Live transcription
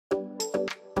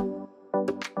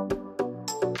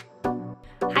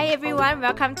Hey everyone,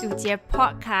 welcome to Jie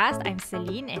Podcast. I'm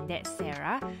Celine and that's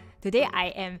Sarah. Today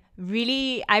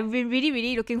I've been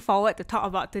really looking forward to talk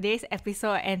about today's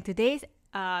episode, and today's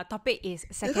topic is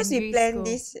secondary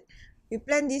because school. we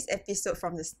planned this episode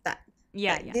from the start.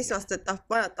 This was the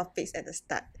one of the topics at the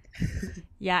start.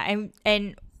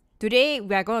 And today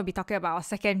we are going to be talking about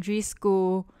secondary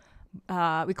school.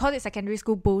 We call it secondary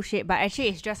school bullshit, but actually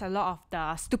it's just a lot of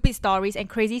the stupid stories and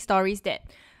crazy stories that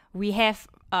we have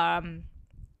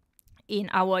in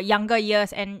our younger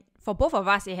years. And for both of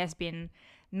us, it has been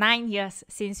 9 years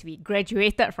since we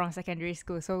graduated from secondary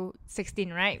school. So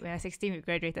 16, right? When I was 16, we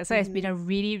graduated. So it's been a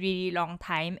really long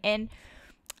time. And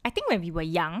I think when we were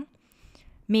young,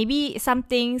 maybe some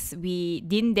things we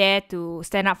didn't dare to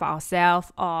stand up for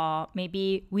ourselves, or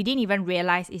maybe we didn't even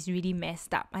realize it's really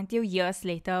messed up until years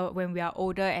later when we are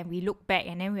older and we look back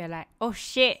and then we're like, oh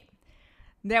shit,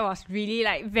 that was really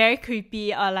like very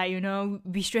creepy, or like, you know,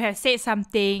 we should have said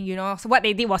something, you know, so what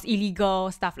they did was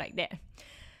illegal, stuff like that.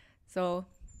 So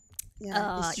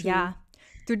It's true. yeah,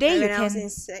 today like you when can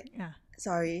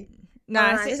sorry.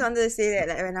 I I just wanted to say that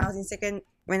like when I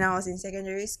was in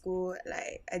secondary school,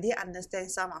 like I didn't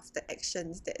understand some of the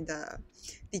actions that the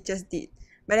teachers did.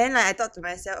 But then like I thought to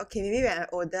myself, okay, maybe when I'm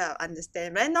older I'll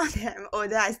understand. But then now that I'm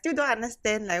older, I still don't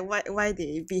understand like why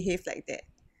they behave like that.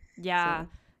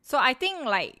 So I think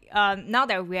like now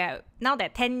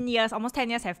that 10 years, almost 10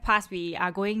 years have passed, we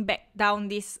are going back down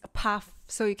this path,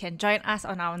 so you can join us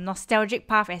on our nostalgic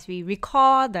path as we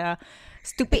recall the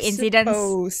stupid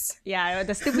incidents.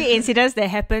 The stupid incidents that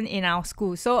happened in our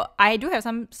school. So I do have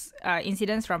some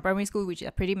incidents from primary school which are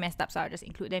pretty messed up, so I'll just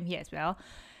include them here as well.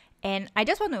 And I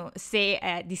just want to say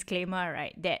a disclaimer,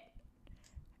 right, that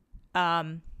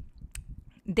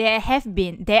there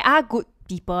are good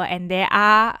people and there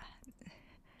are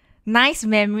nice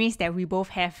memories that we both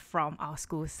have from our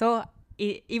school. So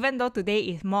even though today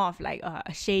is more of like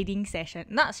a shading session,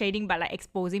 not shading but like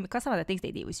exposing, because some of the things they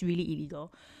did was really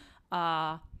illegal.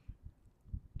 I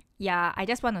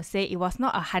just want to say it was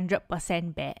not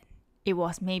 100% bad. It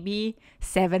was maybe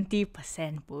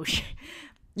 70% bullshit.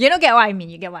 You get what I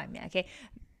mean, okay?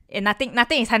 And nothing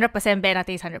is 100% bad,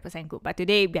 nothing is 100% good. But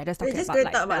today we are just talking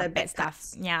about the bad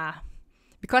stuff. Yeah.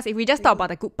 Because if we just talk about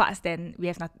the good parts, then we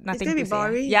have nothing to say.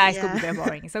 Boring. It's going to be very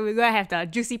boring. So we're going to have the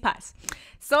juicy parts.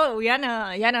 So you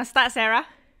wanna start, Sarah?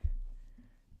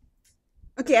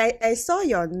 Okay, I saw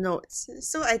your notes.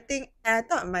 So I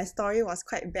thought my story was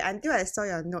quite bad until I saw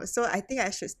your notes. So I think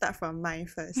I should start from mine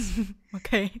first.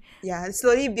 Okay. Yeah,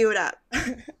 slowly build up.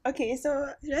 Okay, so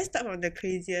let's start from the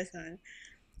craziest one.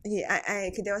 Okay,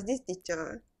 there was this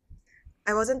teacher.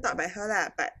 I wasn't taught by her lah,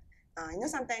 but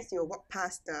sometimes you walk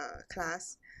past the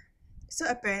class. So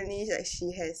apparently like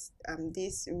she has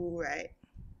this rule, right,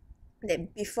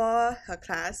 that before her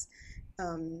class,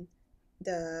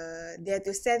 they had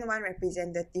to send one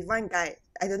representative, one guy,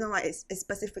 I don't know why it's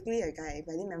specifically a guy if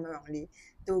I didn't remember wrongly,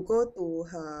 to go to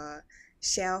her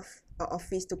shelf or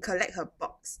office to collect her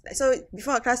box. Like, so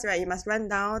before a class, right, you must run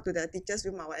down to the teacher's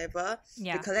room or whatever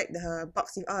to collect her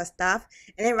box with all her stuff,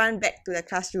 and then run back to the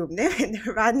classroom. Then when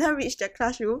the runner reached the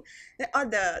classroom, then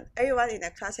everyone in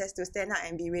the class has to stand up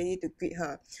and be ready to greet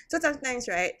her. So sometimes,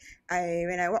 right,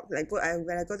 when I go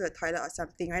to the toilet or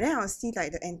something, right, then I'll see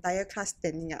like the entire class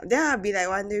standing up. Then I'll be like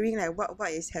wondering like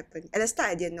what is happening. At the start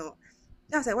I didn't know.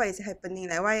 Then I was like, what is happening?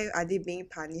 Like, why are they being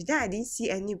punished? Then I didn't see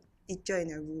any teacher in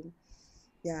the room.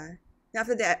 Yeah. Then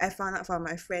after that, I found out from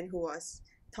my friend who was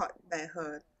taught by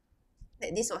her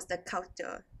that this was the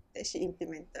culture that she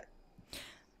implemented.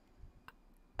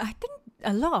 I think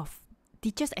a lot of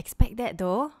teachers expect that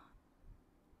though.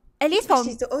 At least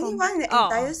she's the only one in the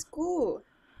entire school.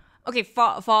 Okay,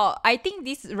 for I think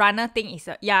this runner thing is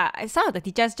some of the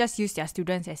teachers just use their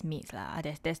students as mates lah.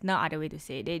 There's no other way to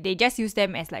say it. They just use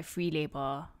them as like free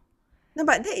labor. No,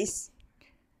 but that is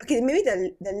okay. Maybe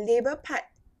the labor part.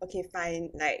 Okay,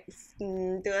 fine. Like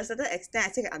to a certain extent,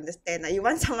 I still can understand. Like you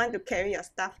want someone to carry your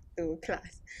stuff to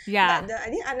class. Yeah. But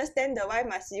I didn't understand why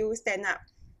must you stand up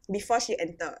before she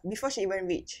even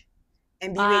reach,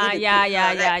 and be ready to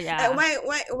her. Like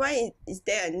why is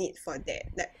there a need for that?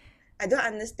 Like I don't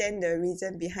understand the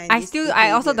reason behind.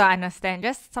 I also don't understand.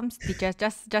 Just some teachers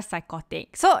just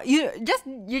psychotic. So you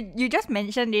just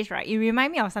mentioned this, right? It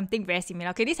remind me of something very similar.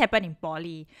 Okay, this happened in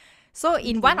poly. So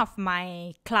in one of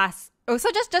my class, so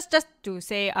just to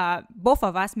say, both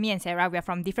of us, me and Sarah, we are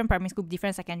from different primary school,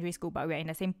 different secondary school, but we are in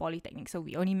the same polytechnic. So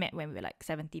we only met when we were like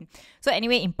 17. So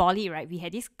anyway, in poly, right, we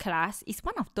had this class. It's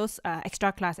one of those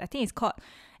extra class. I think it's called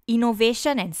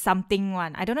Innovation and something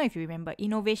one. I don't know if you remember.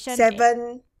 Innovation.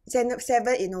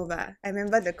 Seven Innova. I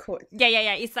remember the code.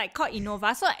 Yeah. It's like called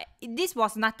Innova. So this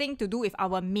was nothing to do with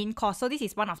our main course. So this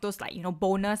is one of those like,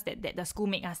 bonus that the school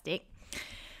make us take.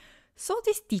 So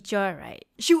this teacher, right,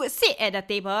 she would sit at the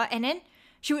table and then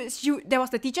there was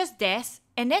the teacher's desk,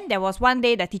 and then there was one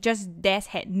day the teacher's desk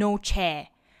had no chair.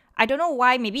 I don't know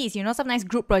why. Maybe it's, sometimes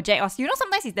group project, or,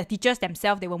 sometimes it's the teachers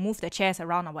themselves, they will move the chairs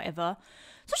around or whatever.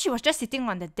 So she was just sitting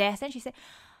on the desk and she said,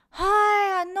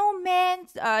 "Hi, no men.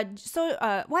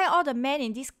 Why all the men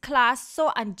in this class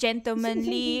so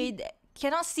ungentlemanly?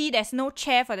 Cannot see there's no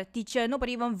chair for the teacher.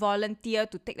 Nobody even volunteer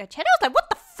to take the chair." I was like, what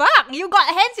the fuck? You got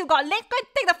hands, you got legs, go and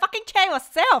take the fucking chair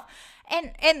yourself.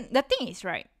 And the thing is,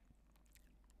 right,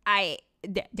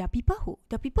 there are people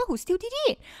who still did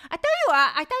it. I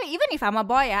tell you, even if I'm a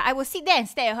boy, I will sit there and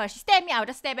stare at her. She stare at me, I'll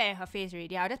just stare back at her face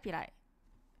already. I'll just be like,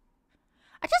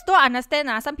 I just don't understand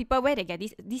some people where they get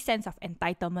this sense of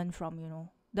entitlement from,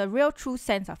 the real true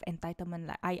sense of entitlement.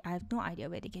 Like I have no idea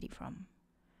where they get it from.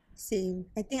 Same.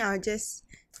 I think I'll just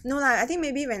I think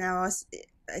maybe when I was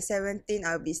 17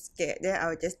 I'll be scared, then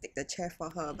I'll just take the chair for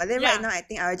her. But then right now I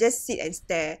think I'll just sit and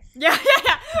stare. Yeah.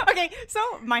 Okay, so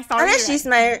my story, unless she's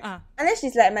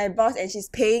like my boss and she's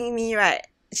paying me, right,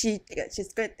 she's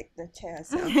gonna take the chair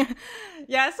herself.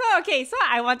 So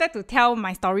I wanted to tell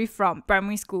my story from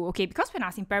primary school. Okay, because when I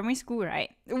was in primary school, right,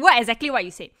 exactly what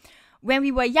you said. When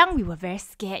we were young, we were very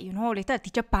scared, later the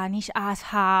teacher punish us,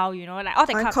 how, like all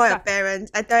that kind of call stuff. your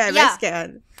parents. I tell you, I'm very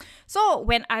scared. So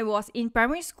when I was in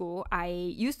primary school, I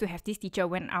used to have this teacher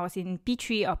when I was in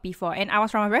P3 or P4, and I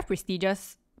was from a very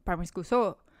prestigious primary school.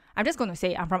 So I'm just going to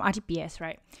say I'm from RGPS,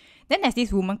 right? Then there's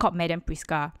this woman called Madam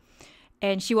Priska,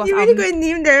 and she was... You really going to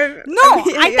name them? No,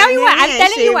 I tell you what,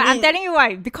 I'm telling you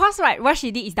why. Because, right, what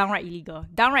she did is downright illegal.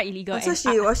 Oh, so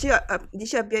did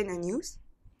she appear in the news?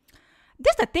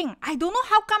 That's the thing. I don't know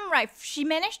how come, right, she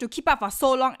managed to keep up for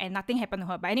so long and nothing happened to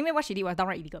her. But anyway, what she did was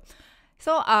downright illegal.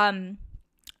 So,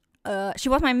 she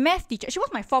was my math teacher. She was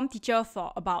my form teacher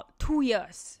for about 2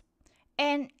 years.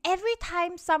 And every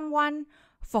time someone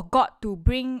forgot to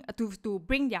bring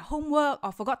their homework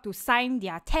or forgot to sign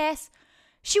their test,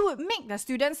 she would make the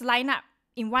students line up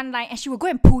in one line and she would go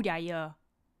and pull their ear.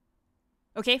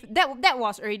 Okay,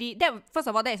 first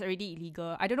of all, that is already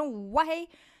illegal. I don't know why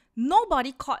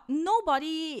nobody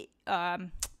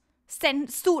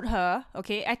sued her.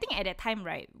 Okay, I think at that time,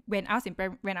 right, when I was in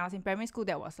primary school,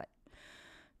 that was like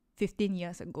 15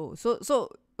 years ago. So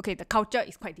okay, the culture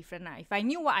is quite different now. If I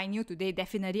knew what I knew today,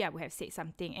 definitely I would have said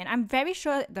something. And I'm very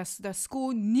sure the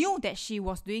school knew that she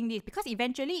was doing this, because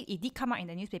eventually it did come out in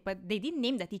the newspaper. They didn't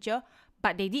name the teacher,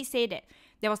 but they did say that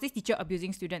there was this teacher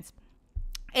abusing students.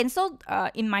 And so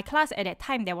in my class at that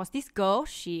time, there was this girl.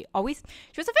 She was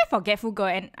a very forgetful girl.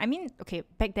 And I mean, okay,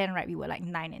 back then, right, we were like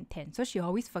 9 and 10. So she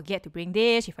always forget to bring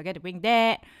this, she forget to bring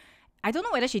that. I don't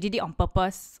know whether she did it on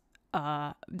purpose.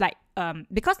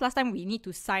 Because last time we need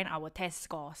to sign our test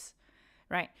scores,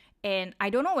 right? And I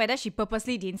don't know whether she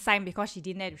purposely didn't sign because she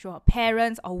didn't dare to show her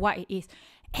parents or what it is.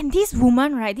 And this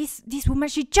woman, right, this woman,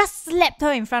 she just slapped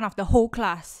her in front of the whole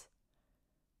class.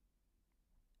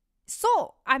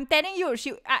 So I'm telling you,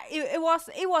 it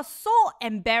was so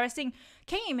embarrassing.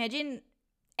 Can you imagine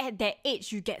at that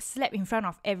age you get slapped in front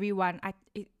of everyone?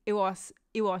 It was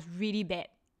really bad.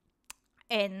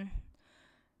 And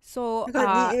so did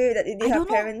her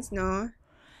parents know?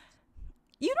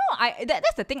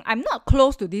 That's the thing. I'm not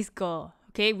close to this girl.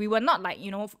 Okay, we were not like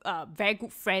very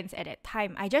good friends at that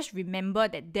time. I just remember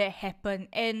that happened,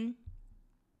 and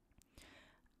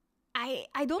I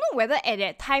don't know whether at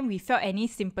that time we felt any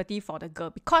sympathy for the girl,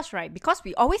 because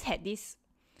we always had this,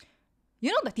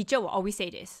 the teacher will always say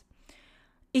this: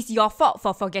 it's your fault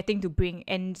for forgetting to bring,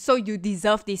 and so you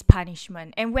deserve this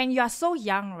punishment. And when you are so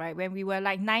young, right, when we were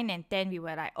like 9 and 10, we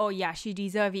were like, oh yeah, she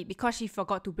deserved it because she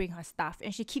forgot to bring her stuff,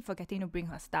 and she keep forgetting to bring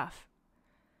her stuff.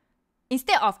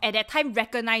 Instead of at that time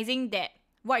recognizing that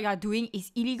what you're doing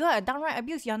is illegal, a downright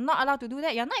abuse, you're not allowed to do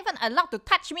that, you're not even allowed to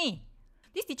touch me.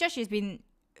 This teacher,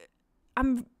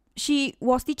 she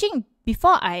was teaching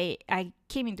before I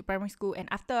came into primary school, and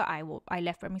after I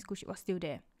left primary school, she was still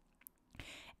there.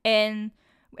 And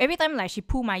every time like she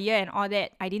pulled my ear and all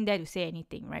that, I didn't dare to say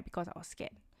anything, right, because I was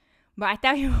scared. But I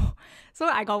tell you, so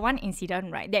I got one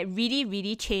incident, right, that really,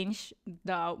 really changed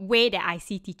the way that I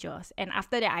see teachers. And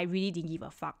after that, I really didn't give a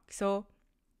fuck. So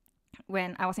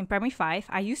when I was in primary 5,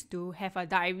 I used to have a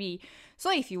diary.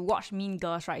 So if you watch Mean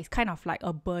Girls, right, it's kind of like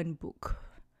a burn book.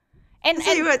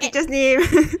 So you wrote teacher's name?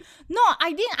 No,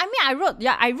 I didn't. I mean,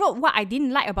 I wrote what I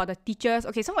didn't like about the teachers.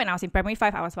 Okay, so when I was in primary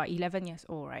 5, I was about 11 years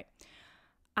old, right?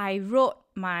 I wrote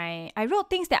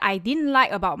things that I didn't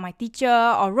like about my teacher,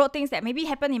 or wrote things that maybe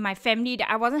happened in my family that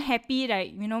I wasn't happy,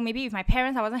 like, you know, maybe with my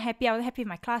parents I wasn't happy, I wasn't happy with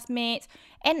my classmates.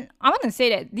 And I want to say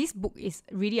that this book is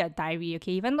really a diary,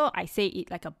 okay? Even though I say it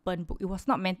like a burn book, it was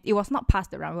not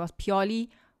passed around. It was purely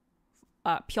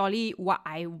what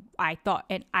I thought,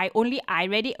 and I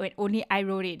read it when only I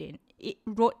wrote in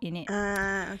it.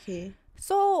 Okay.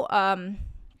 So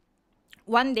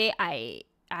one day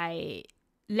I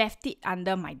left it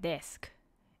under my desk,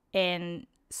 and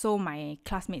so my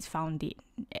classmates found it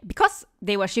because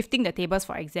they were shifting the tables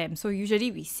for exam. So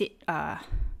usually we sit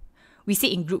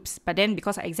in groups, but then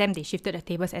because of exam they shifted the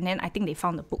tables, and then I think they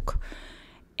found the book,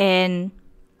 and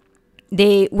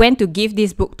they went to give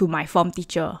this book to my form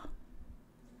teacher.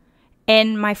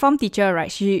 And my form teacher,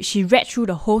 right, she read through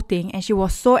the whole thing, and she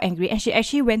was so angry, and she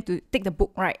actually went to take the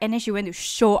book, right, and then she went to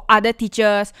show other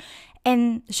teachers.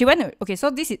 And she went to, okay, so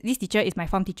this teacher is my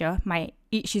form teacher.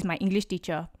 She's my English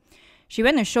teacher. She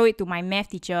went to show it to my math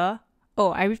teacher.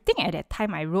 Oh, I think at that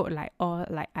time I wrote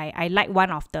I like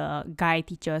one of the guy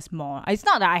teachers more. It's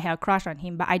not that I have a crush on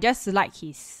him, but I just like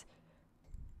his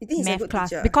math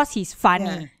class teacher? Because he's funny.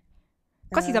 Yeah.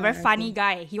 Because he's a very funny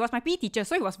guy. He was my PE teacher,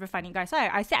 so he was a very funny guy. So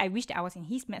I said I wish that I was in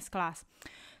his math class.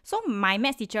 So my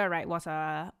math teacher, right, was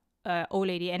a old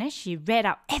lady, and then she read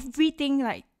out everything,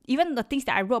 like even the things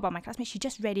that I wrote about my classmates. She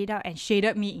just read it out and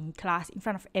shaded me in class in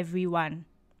front of everyone.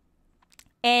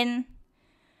 And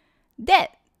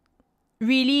that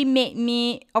really made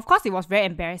me, of course it was very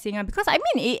embarrassing, because I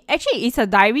mean, it's a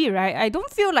diary, right? I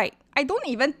don't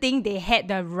even think they had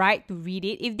the right to read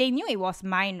it. If they knew it was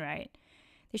mine, right,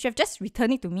 they should have just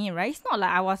returned it to me, right? It's not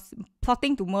like I was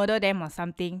plotting to murder them or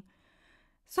something.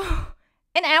 So,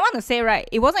 and I want to say, right,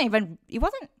 it wasn't,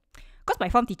 because my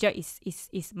form teacher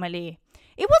is Malay.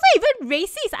 It wasn't even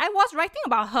racist. I was writing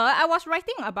about her. I was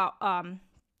writing about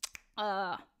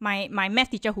my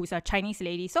math teacher, who's a Chinese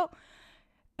lady. So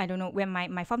I don't know, when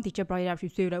my form teacher brought it up, she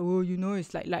said like, oh, you know,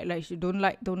 it's like she don't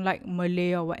like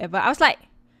Malay or whatever. I was like,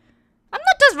 I'm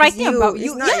not just writing about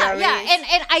you. Yeah.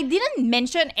 And I didn't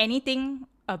mention anything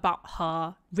about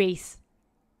her race.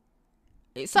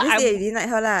 So you didn't like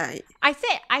her lah. I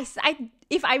said,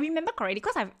 if I remember correctly,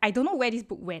 because I don't know where this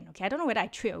book went, okay? I don't know whether I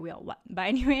threw it away or what. But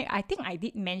anyway, I think I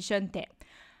did mention that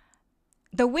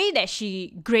the way that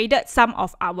she graded some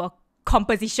of our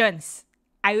compositions,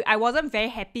 I wasn't very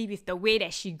happy with the way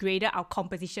that she graded our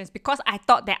compositions, because I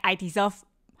thought that I deserved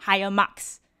higher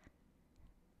marks.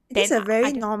 It's a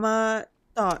very normal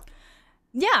thought.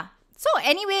 Yeah. So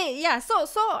anyway, yeah, so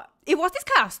it was this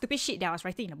kind of stupid shit that I was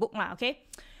writing in the book lah, okay?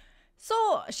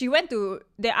 So she went to,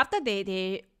 after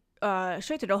they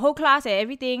showed to the whole class and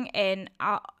everything, and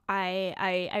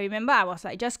I remember I was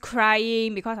like just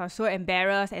crying because I was so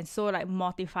embarrassed and so like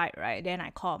mortified, right? Then I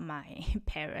called my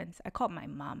parents. I called my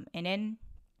mom, and then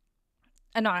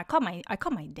I called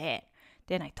my dad.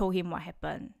 Then I told him what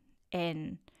happened.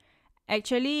 And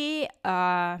actually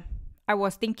I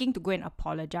was thinking to go and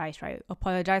apologize, right?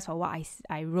 Apologize for what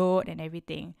I wrote and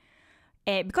everything.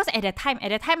 Because at the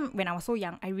time when I was so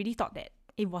young, I really thought that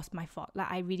it was my fault.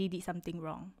 Like I really did something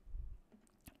wrong.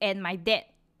 And my dad,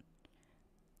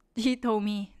 he told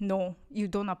me, no, you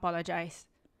don't apologize.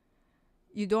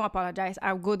 You don't apologize.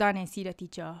 I'll go down and see the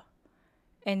teacher.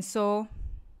 And so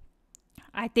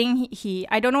I think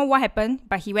I don't know what happened,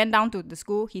 but he went down to the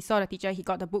school. He saw the teacher. He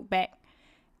got the book back.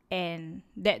 And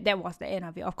that was the end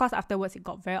of it. Of course, afterwards, it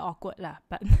got very awkward lah.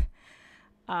 But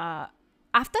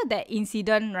after that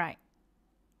incident, right,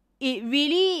 it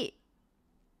really...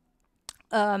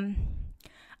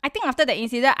 I think after that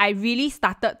incident, I really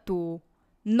started to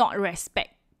not respect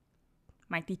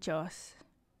my teachers.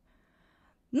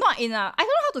 Not in a... I don't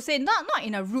know how to say, not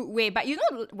in a rude way, but you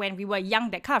know, when we were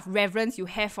young, that kind of reverence you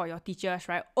have for your teachers,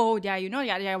 right? Oh,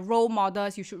 they're role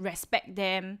models, you should respect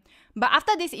them. But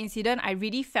after this incident, I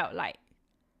really felt like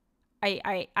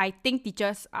I think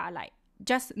teachers are like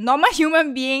just normal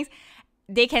human beings.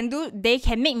 They can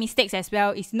make mistakes as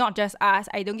well. It's not just us.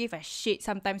 I don't give a shit.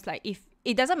 Sometimes, like, if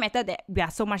it doesn't matter that we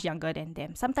are so much younger than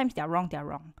them. Sometimes they're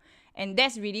wrong. And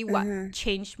that's really what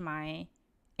changed my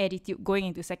attitude going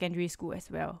into secondary school as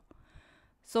well.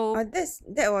 So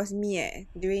that was me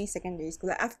during secondary school.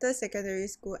 Like, after secondary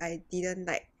school, I didn't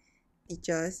like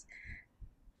teachers.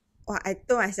 Or I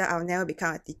told myself I'll never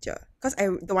become a teacher because I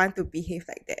don't want to behave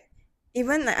like that.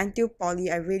 Even like until poly,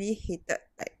 I really hated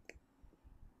like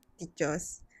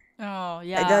teachers. Oh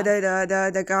yeah. Like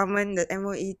the government, the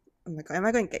MOE. Oh my god, am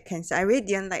I going to get cancer? I really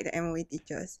didn't like the MOE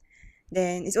teachers.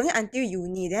 Then it's only until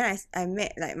uni, then I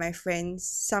met like my friends,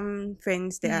 some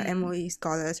friends that are MOE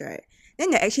scholars, right?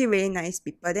 Then they're actually really nice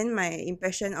people. Then my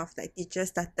impression of like teachers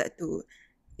started to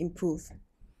improve.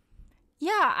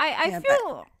 I Yeah, but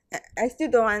feel I still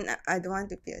don't want. I don't want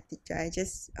to be a teacher. I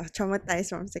just traumatized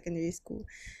from secondary school.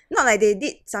 Not like they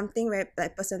did something very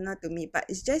like personal to me, but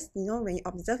it's just when you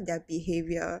observe their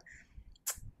behavior,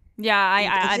 yeah,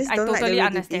 I just I don't like the totally way they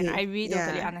understand. I behave. really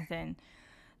totally Yeah. understand.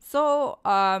 So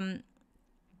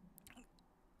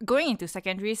going into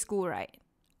secondary school, right,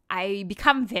 I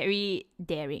become very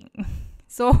daring.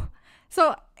 so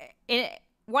so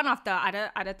one of the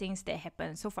other things that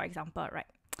happened. So for example, right,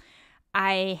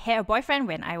 I had a boyfriend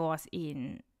when I was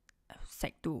in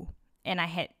Sec 2. And I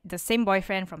had the same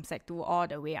boyfriend from Sec 2 all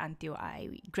the way until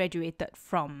I graduated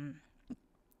from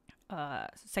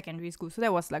secondary school. So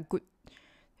that was like good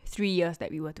 3 years that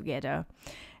we were together.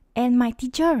 And my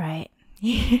teacher, right?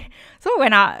 So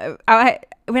when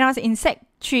when I was in Sec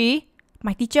 3,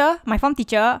 my form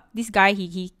teacher, this guy,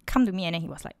 he come to me and then he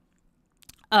was like,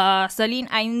 Celine,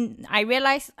 I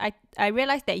realized that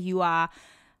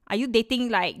are you dating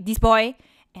like this boy?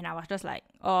 And I was just like,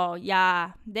 oh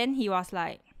yeah. Then he was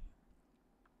like,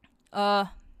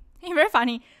 very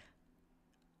funny.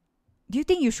 Do you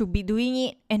think you should be doing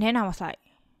it? And then I was like,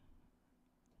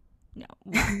 no,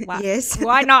 what? Yes.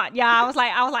 Why not? Yeah, I was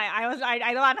like,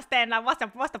 I don't understand. Like,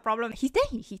 what's the problem? He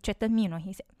threatened me,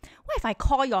 He said, what if I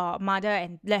call your mother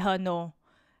and let her know?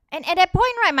 And at that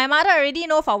point, right, my mother already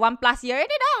know for 1+ year. And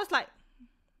then I was like,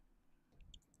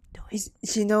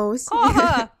 She knows. Call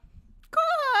her.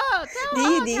 Tell her,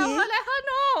 Did let he?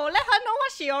 her know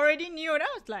what she already knew. That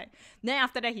was like, then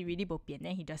after that he really bo pian.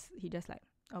 Then he just like,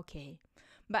 okay,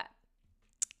 but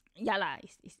yeah lah,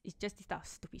 it's just this type of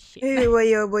stupid shit. Were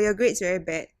your grades very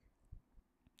bad?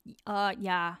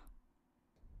 Yeah.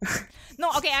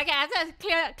 No, okay. I have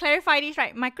to clarify this,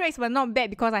 right? My grades were not bad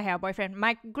because I had a boyfriend.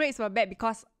 My grades were bad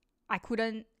because I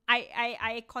couldn't.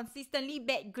 I consistently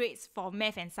bad grades for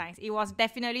math and science. It was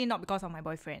definitely not because of my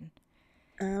boyfriend.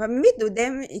 But maybe to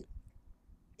them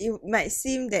it might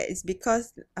seem that it's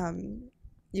because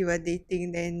you were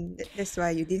dating, then that's why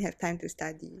you didn't have time to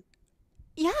study.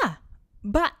 Yeah,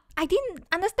 but I didn't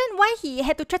understand why he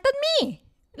had to threaten me.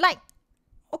 Like,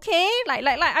 okay, like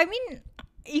I mean,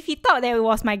 if he thought that it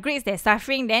was my grades that's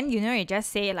suffering, then you just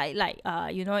say like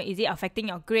is it affecting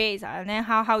your grades, and then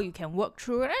how you can work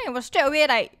through. And then it was straight away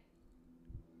like,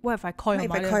 what if I call your What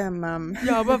mother? if I call your mom?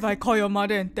 Yeah, what if I call your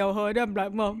mother and tell her? Then I'm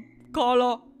like, mom, call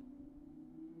her.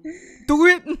 Do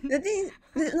it. The thing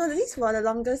is for the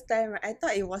longest time, right, I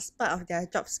thought it was part of their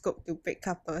job scope to break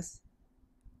couples.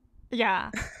 Yeah.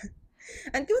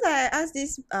 Until I asked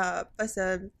this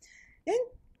person, then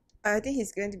I think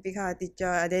he's going to become a teacher,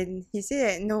 and then he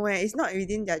said that no way, it's not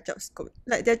within their job scope.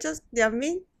 Like their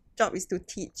main job is to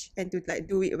teach and to like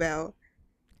do it well.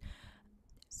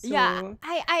 So, Yeah,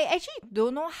 I actually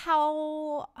don't know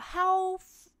how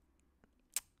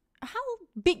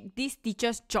big this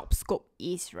teacher's job scope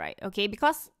is, right? Okay,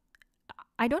 because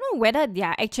I don't know whether they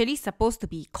are actually supposed to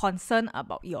be concerned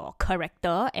about your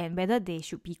character and whether they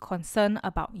should be concerned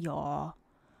about your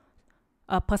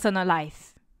personal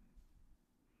life.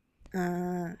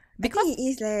 because I think it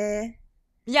is leh.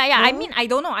 Yeah, No? I mean, I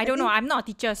don't know. think- I'm not a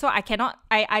teacher, so I cannot.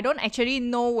 I don't actually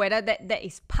know whether that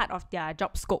is part of their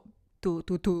job scope to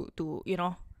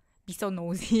be so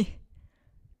nosy.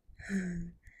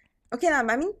 Okay lah,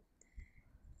 but I mean,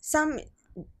 some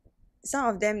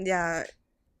of them, they are,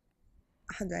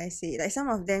 how do I say it? Like some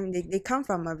of them, they come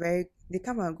from a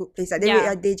good place. Like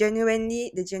Yeah. they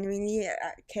genuinely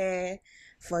care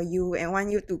for you and want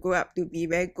you to grow up to be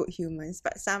very good humans.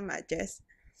 But some are just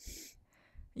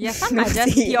Yeah, some are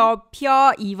just nosy.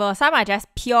 pure evil. Some are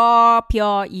just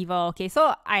pure evil. Okay,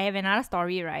 so I have another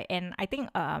story, right? And I think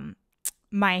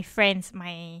my friends,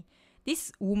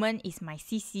 this woman is my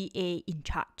CCA in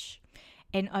charge,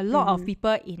 and a lot of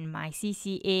people in my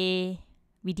CCA,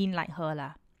 we didn't like her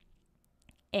lah.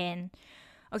 And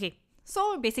okay,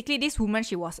 so basically this woman,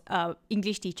 she was a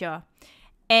English teacher,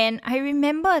 and I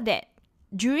remember that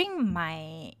during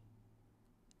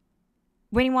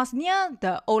when it was near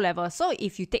the O level, so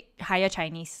if you take higher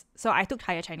Chinese, so I took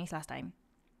higher Chinese last time,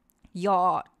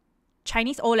 your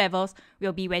Chinese O levels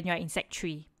will be when you're in Sec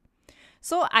 3.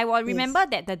 So I will remember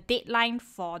that the deadline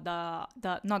for the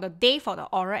day for the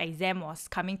oral exam was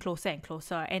coming closer and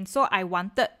closer. And so I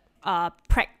wanted a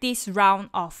practice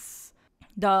round of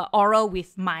the oral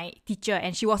with my teacher,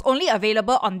 and she was only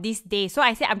available on this day. So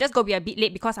I said, I'm just going to be a bit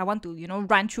late because I want to,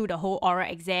 run through the whole oral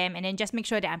exam and then just make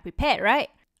sure that I'm prepared, right?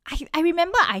 I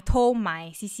remember I told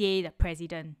my CCA, the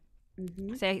president.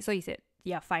 So he said,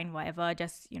 yeah, fine, whatever,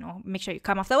 just, make sure you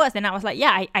come afterwards. Then I was like,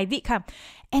 yeah, I did come.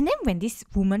 And then when this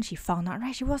woman, she found out,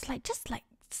 right, she was like, just like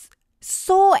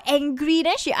so angry.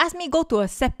 Then she asked me go to a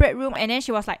separate room, and then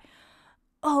she was like,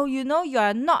 oh, you know, you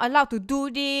are not allowed to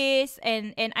do this.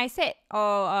 And I said,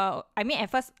 oh, I mean, at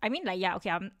first, I mean, like, yeah,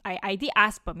 okay, I did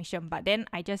ask permission, but then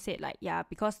I just said, like, yeah,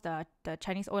 because the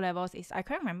Chinese O-levels is, I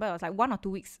can't remember, it was like 1 or 2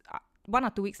 weeks, 1 or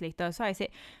 2 weeks later. So I said,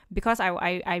 because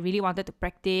I really wanted to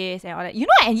practice and all that. You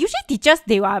know, and usually teachers,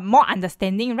 they are more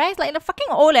understanding, right? It's like the fucking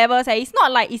O-levels, it's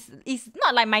not like, it's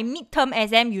not like my midterm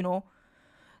exam, you know.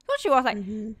 So she was like,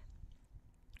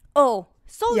 oh,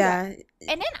 so Yeah.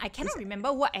 and then I cannot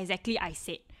remember what exactly I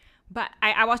said, but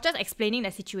I was just explaining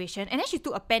the situation, and then she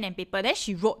took a pen and paper, then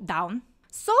she wrote down,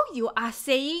 so you are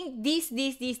saying this,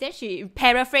 then she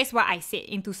paraphrased what I said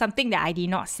into something that I did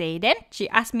not say. Then she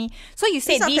asked me, so you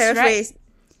said It's not this, paraphrase.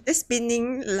 right? The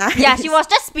spinning lines. Yeah, she was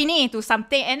just spinning into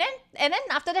something, and then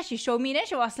after that she showed me, then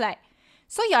she was like,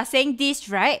 so you are saying this,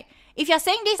 right? If you're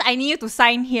saying this, I need you to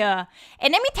sign here.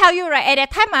 And let me tell you, right, at that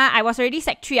time, I was already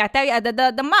sec 3. I tell you,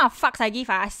 the amount of fucks I give,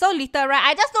 so little, right?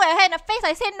 I just looked at her in the face,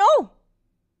 I said, no.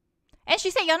 And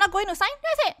she said, you're not going to sign?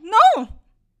 I said, no.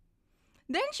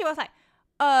 Then she was like,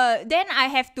 then I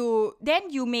have to, then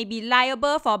you may be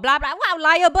liable for blah, blah. What,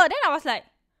 liable? Then I was like,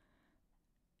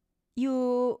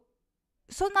 so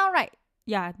now, right?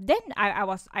 Yeah, then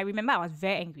I remember I was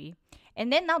very angry.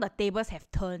 And then now the tables have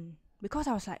turned. Because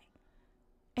I was like,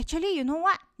 actually, you know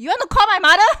what? You want to call my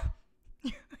mother?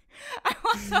 You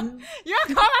want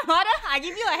to call my mother? I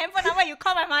give you a handphone number, you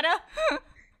call my mother.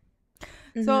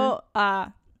 So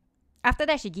after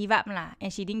that she gave up lah,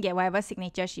 and she didn't get whatever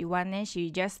signature she want. Then she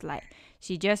just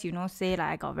you know say like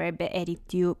I got very bad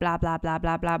attitude, blah blah blah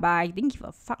blah blah blah. I didn't give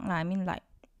a fuck lah. I mean, like,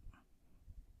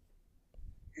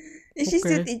 Is she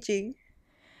still teaching?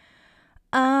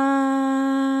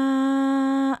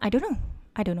 I don't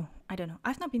know.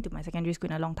 I've not been to my secondary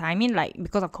school in a long time. I mean, like,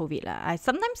 because of COVID lah. I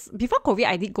sometimes, before COVID,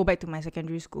 I did go back to my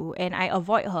secondary school, and I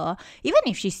avoid her. Even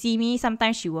if she see me,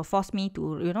 sometimes she will force me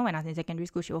to, you know, when I was in secondary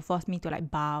school, she will force me to like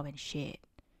bow and shit.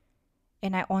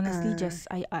 And I honestly just,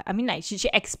 I mean, like, she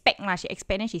expect lah. She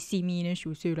expect, and she see me, and then she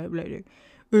will say like,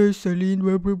 hey, Celine,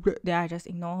 blah, blah, blah. Then I just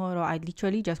ignore her, or I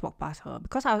literally just walk past her.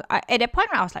 Because I at that point,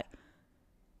 I was like,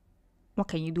 what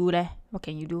can you do there? What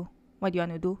can you do? What do you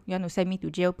want to do? You want to send me to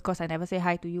jail because I never say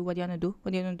hi to you? What do you want to do?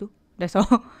 What do you want to do? That's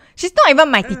all. She's not even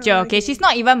my teacher, okay? She's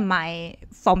not even my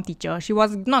form teacher. She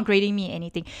was not grading me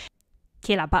anything.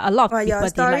 Okay lah, but a lot of people your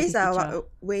stories didn't like are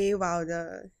way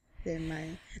wilder than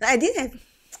mine. Like, I didn't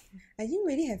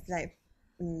really have like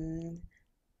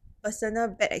personal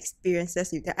bad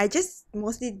experiences with them. I just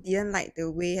mostly didn't like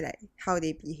the way like how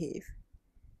they behave.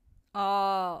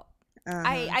 Oh.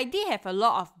 I did have a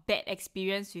lot of bad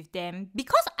experience with them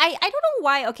because I don't know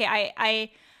why. Okay, I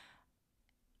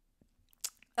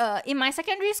in my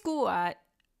secondary school, I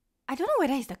don't know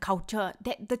whether it's the culture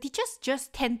that the teachers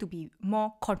just tend to be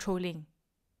more controlling.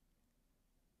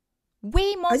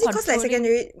 Way more Is it controlling. because like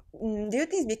secondary? Do you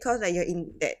think it's because like you're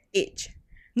in that age?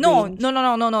 No.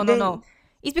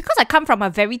 It's because I come from a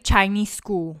very Chinese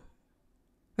school.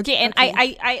 Okay, and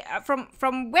okay. I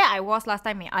from where I was last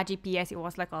time in RGPS, it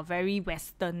was like a very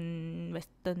Western,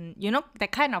 you know,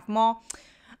 that kind of more.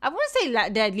 I wouldn't say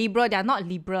like they're liberal, they're not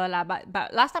liberal lah,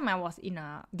 but last time I was in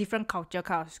a different culture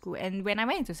kind of school, and when I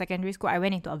went into secondary school, I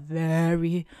went into a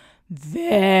very,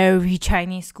 very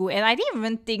Chinese school, and I didn't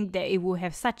even think that it would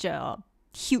have such a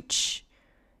huge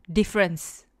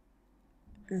difference.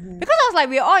 Because I was like,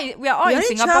 we are all in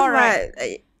Singapore,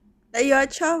 right? Like you're a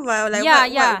child, like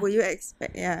what would you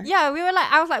expect? Yeah,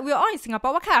 I was like, we're all in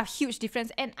Singapore. What kind of huge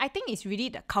difference? And I think it's really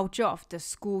the culture of the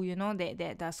school. You know,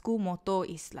 that the school motto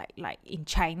is like in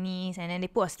Chinese, and then they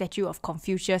put a statue of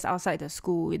Confucius outside the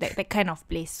school. That kind of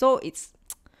place. So it's,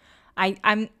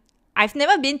 I've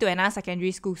never been to another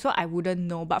secondary school, so I wouldn't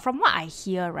know. But from what I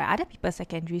hear, right, other people's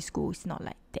secondary school is not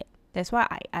like that. That's why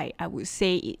I would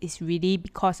say it is really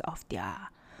because of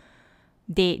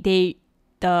the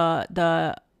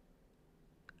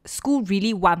school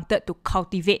really wanted to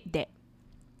cultivate that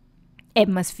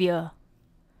atmosphere.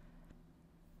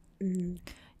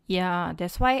 Yeah,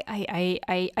 that's why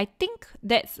I think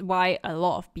that's why a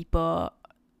lot of people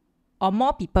or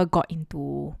more people got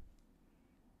into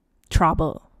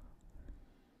trouble.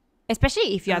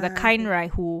 Especially if you are the kind,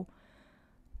 right, who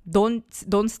don't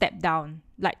step down.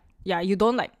 Like, yeah, you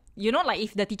don't like, you know, like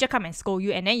if the teacher come and scold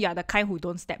you and then you are the kind who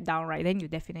don't step down, right, then you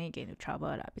definitely get into trouble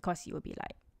lah, because you will be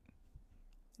like,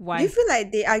 why? Do you feel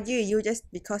like they argue with you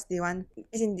just because they want,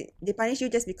 as in they punish you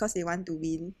just because they want to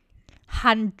win?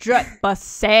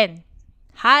 100%.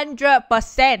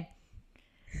 100%.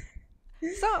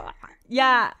 So,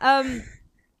 yeah,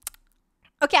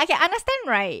 okay, I can understand,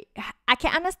 right? I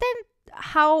can understand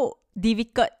how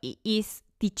difficult it is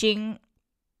teaching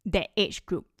that age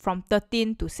group from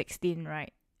 13 to 16,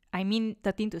 right? I mean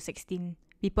 13 to 16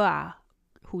 people are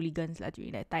hooligans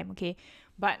during that time, okay?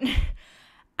 But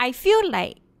I feel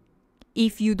like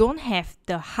if you don't have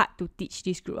the heart to teach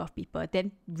this group of people,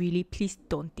 then really please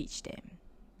don't teach them.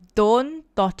 Don't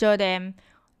torture them.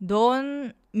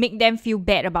 Don't make them feel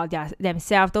bad about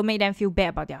themselves. Don't make them feel bad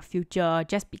about their future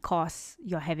just because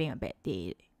you're having a bad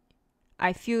day.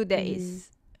 I feel that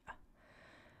is...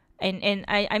 And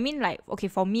I mean, like, okay,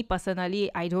 for me personally,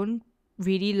 I don't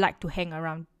really like to hang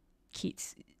around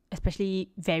kids, especially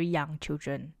very young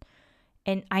children.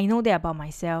 And I know that about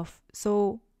myself.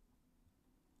 So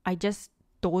I just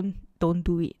don't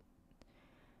do it.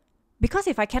 Because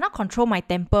if I cannot control my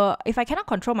temper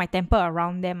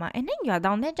around them, and then you are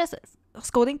down there just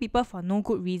scolding people for no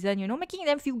good reason, making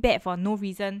them feel bad for no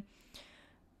reason,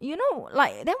 then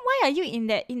why are you in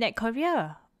that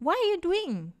career? What are you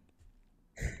doing?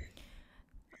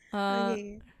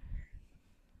 Okay.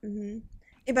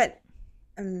 But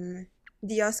did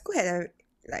your school had a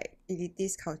like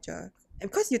elitist culture?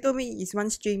 Because you told me it's one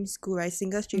stream school, right?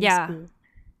 Single stream school.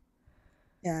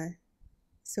 Yeah.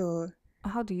 So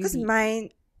how do you because be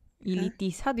mine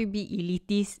elitist? How do you be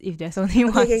elitist if there's only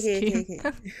one stream?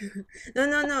 Okay.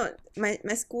 No.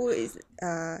 My school is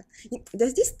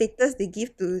there's this status they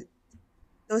give to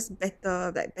those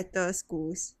better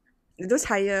schools, those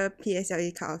higher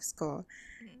PSLE cut off score.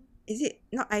 Is it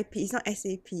not IP? It's not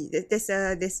SAP. There's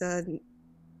a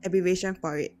abbreviation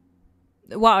for it.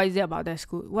 What is it about that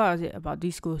school? What is it about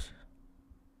these schools?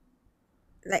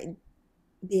 Like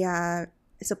they are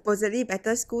supposedly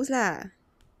better schools lah.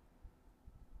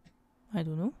 I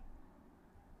don't know.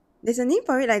 There's a name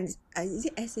for it, like is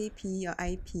it SAP or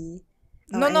IP?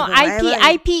 No,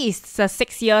 IP is the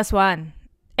 6 years one.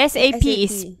 SAP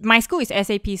is my school is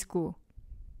SAP school.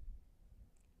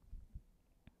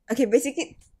 Okay,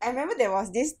 basically, I remember there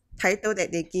was this title that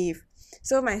they gave.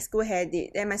 So my school had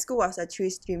it. Then my school was a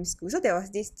 3-stream school. So there was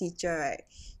this teacher, right?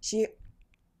 She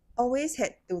always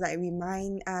had to like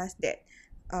remind us that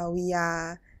we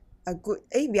are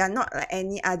not like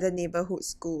any other neighborhood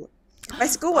school. My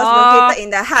school was located in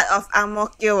the heart of Ang Mo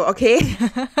Kio, okay?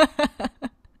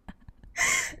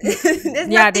 There's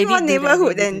nothing more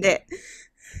neighborhood than that.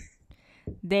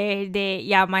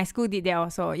 My school did that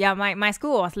also. Yeah, my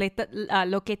school was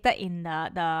located in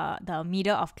the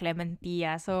middle of Clementi.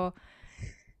 Yeah, so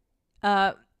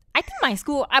I think my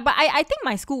school, but I think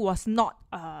my school was not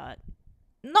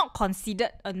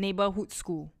considered a neighborhood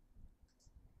school.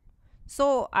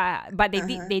 So but they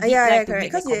did like to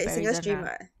make the comparison. Single stream,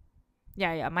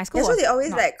 yeah, my school. Yeah, so they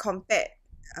always like compared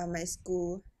my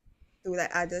school to like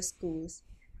other schools.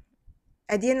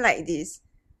 I didn't like this.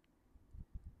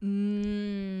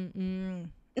 No,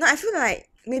 I feel like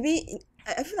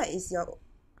it's your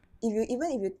if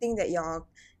you think that your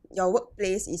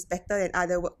workplace is better than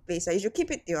other workplace, you should keep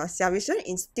it to yourself. You shouldn't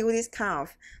instill this kind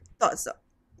of thoughts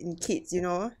in kids,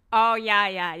 Oh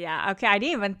yeah. Okay, I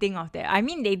didn't even think of that. I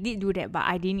mean, they did do that, but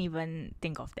I didn't even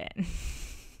think of that.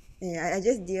 Yeah, I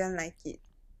just didn't like it.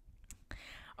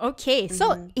 Okay,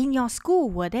 so in your school,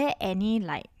 were there any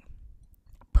like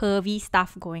pervy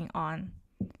stuff going on?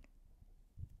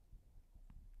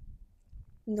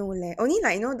 No leh. Only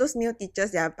like those male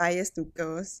teachers, they are biased to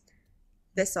girls.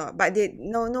 That's all. But they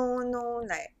no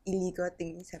like illegal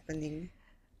things happening.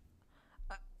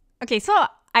 Okay, so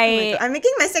I'm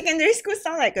making my secondary school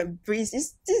sound like a breeze.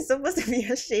 This is supposed to be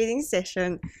a shading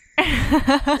session. No,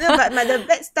 but the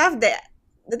bad stuff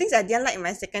the things I didn't like in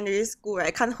my secondary school, right,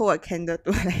 I can't hold a candle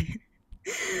to like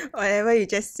whatever you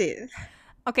just said.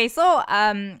 Okay, so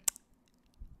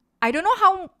I don't know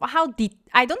how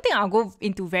I don't think I'll go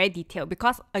into very detail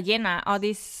because again, all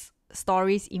these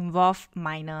stories involve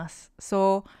minors.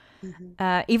 So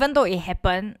even though it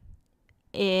happened,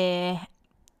 I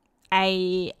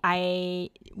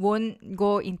won't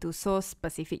go into so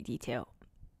specific detail.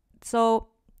 So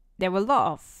there were a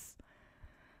lot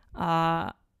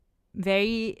of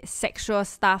very sexual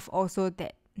stuff also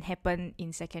that happened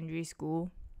in secondary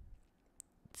school.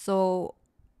 So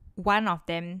one of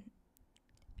them,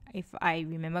 if I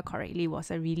remember correctly,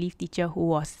 was a relief teacher who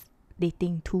was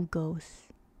dating 2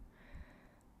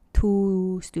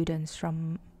 students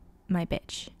from my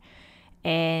batch.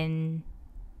 And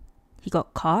he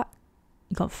got caught,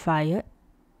 he got fired,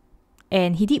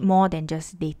 and he did more than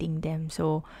just dating them.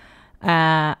 So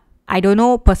I don't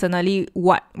know personally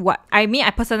what I mean,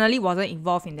 I personally wasn't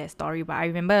involved in that story, but I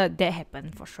remember that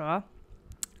happened for sure.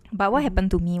 But what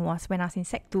happened to me was when I was in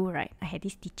Sec 2, right, I had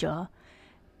this teacher.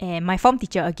 And my form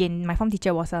teacher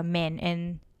was a man,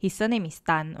 and his surname is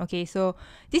Tan. Okay, so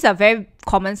this is a very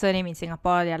common surname in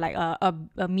Singapore. There are like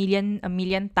a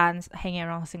million Tans hanging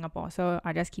around Singapore. So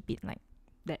I just keep it like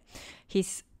that.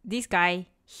 This guy,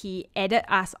 he added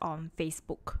us on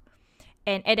Facebook.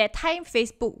 And at that time,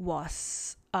 Facebook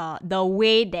was the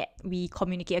way that we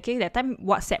communicate. Okay, that time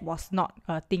WhatsApp was not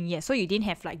a thing yet, so you didn't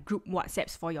have like group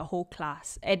WhatsApps for your whole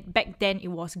class. And back then, it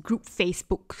was group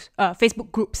Facebook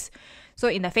groups. So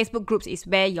in the Facebook groups is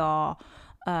where your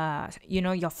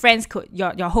your friends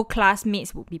your whole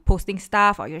classmates would be posting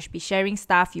stuff, or you should be sharing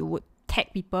stuff. You would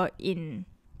tag people in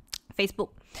Facebook.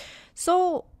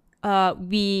 So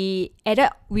we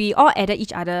all added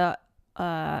each other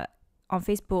on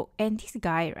Facebook, and this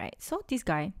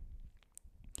guy,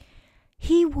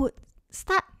 he would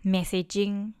start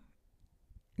messaging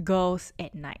girls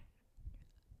at night.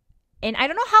 And I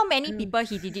don't know how many people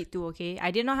he did it to, okay?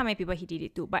 I didn't know how many people he did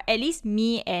it to, but at least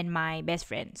me and my best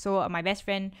friend. So my best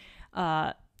friend,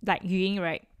 like Yuying,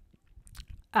 right?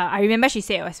 I remember she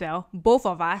said as well, both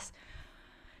of us,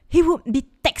 he would be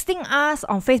texting us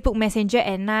on Facebook Messenger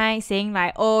at night saying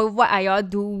like, oh, what are y'all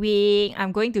doing?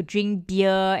 I'm going to drink beer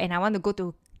and I want to go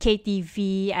to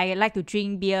KTV. I like to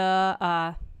drink beer.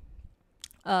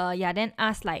 Then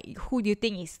ask like, who do you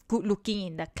think is good looking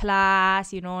in the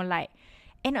class?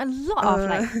 And a lot of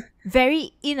like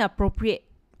very inappropriate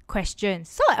questions.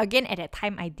 So again, at that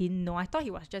time, I didn't know. I thought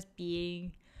he was just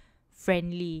being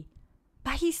friendly.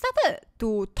 But he started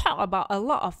to talk about a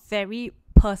lot of very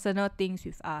personal things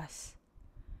with us.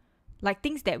 Like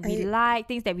things that we like,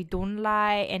 things that we don't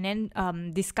like. And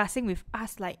then discussing with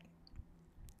us like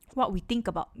what we think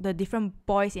about the different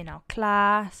boys in our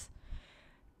class.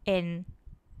 And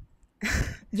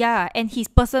and his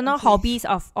personal hobbies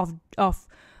of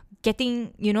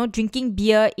getting, drinking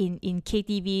beer in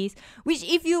KTVs, which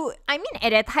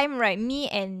at that time, right, me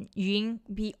and Ying,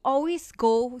 we always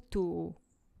go to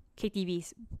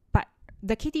KTVs, but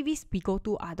the KTVs we go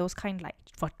to are those kind like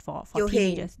for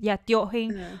teenagers. Yeah, Teo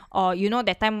Heng. Or,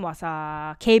 that time was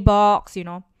K-Box,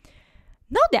 Now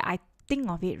that I think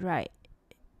of it, right,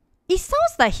 it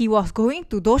sounds like he was going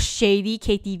to those shady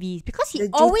KTVs because he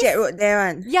always road there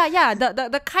one. Yeah,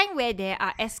 the kind where there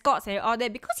are escorts and all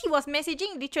that, because he was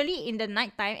messaging literally in the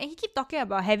night time and he kept talking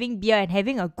about having beer and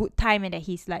having a good time, and that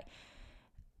he's like,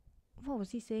 what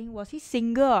was he saying? Was he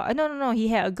single? No, he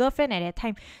had a girlfriend at that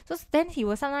time. So then he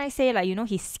would sometimes say like,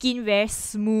 his skin very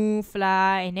smooth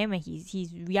lah, and then when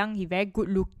he's young, he very good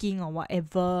looking or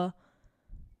whatever.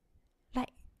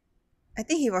 I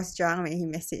think he was drunk when he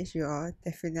messaged you all,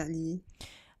 definitely.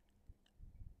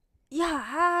 Yeah,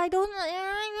 I don't know.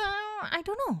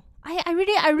 I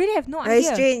really have no idea.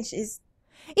 Very strange. It's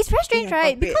very strange,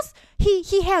 right? Because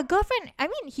he had a girlfriend.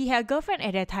 He had a girlfriend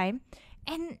at that time,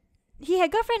 and he's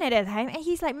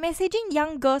like messaging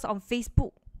young girls on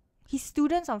Facebook, his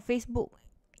students on Facebook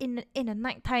in the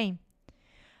night time.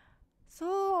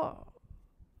 So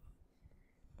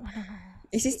I don't know.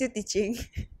 Is he still teaching?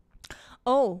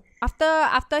 Oh,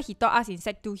 after he taught us in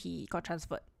Sec 2, he got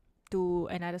transferred to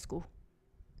another school.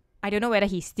 I don't know whether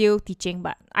he's still teaching,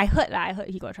 but I heard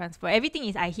he got transferred. Everything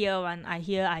is I hear.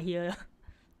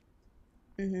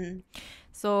 Mm-hmm.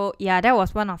 So yeah, that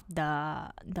was one of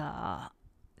the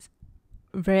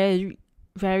very,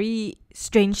 very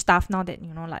strange stuff. Now that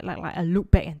like I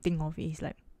look back and think of it, it's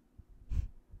like,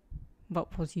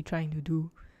 what was he trying to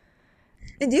do?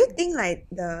 And do you think like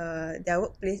their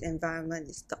workplace environment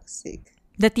is toxic?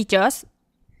 The teachers?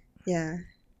 Yeah.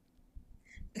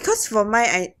 Because for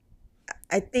mine,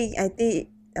 I think it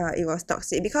was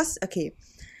toxic because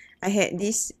I had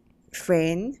this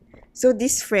friend. So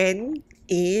this friend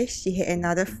A, she had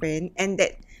another friend, and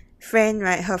that friend,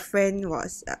 right, her friend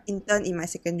was intern in my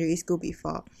secondary school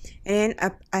before, and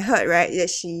then I heard, right, that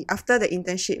she, after the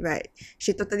internship, right,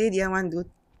 she totally didn't want to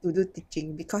do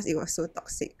teaching because it was so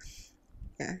toxic.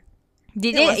 Yeah.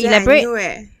 Did they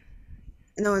elaborate?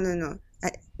 No,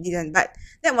 I didn't. But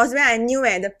that was when I knew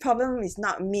the problem is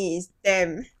not me, it's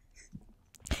them.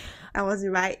 I was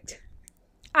right.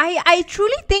 I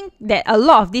truly think that a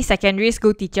lot of these secondary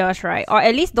school teachers, right, or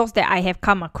at least those that I have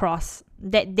come across,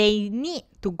 that they need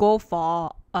to go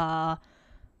for like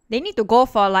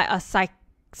a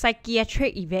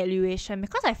psychiatric evaluation,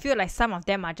 because I feel like some of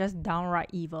them are just downright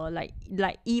evil. Like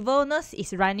evilness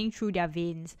is running through their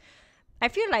veins. I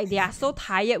feel like they are so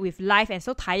tired with life and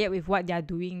so tired with what they are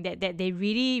doing that they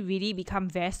really, really become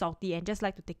very salty and just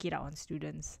like to take it out on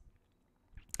students.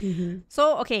 Mm-hmm.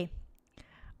 So, okay.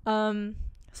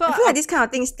 So I feel like this kind of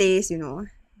thing stays,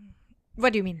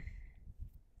 What do you mean?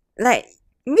 Like,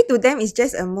 maybe to them it's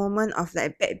just a moment of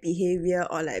like bad behavior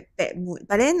or like bad mood.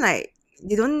 But then like,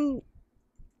 they don't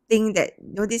think that,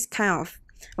 this kind of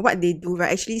what they do,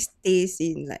 right, actually stays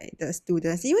in like the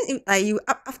students. Even if like you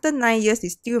after 9 years, you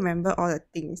still remember all the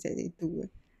things that they do.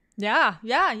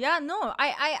 No,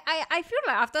 I feel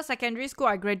like after secondary school,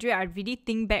 I graduate, I really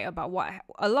think back about what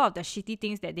a lot of the shitty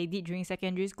things that they did during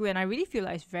secondary school, and I really feel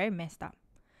like it's very messed up.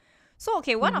 So,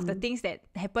 okay, one of the things that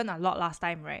happened a lot last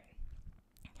time, right?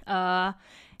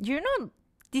 You know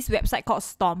this website called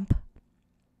Stomp?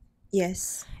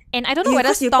 Yes. And I don't know whether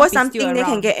Because you Stomp post is something, still they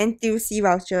can around. get NTUC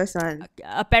vouchers one.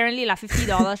 Apparently like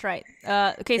 $50, right?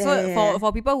 Okay, so Yeah.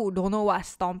 for people who don't know what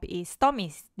Stomp is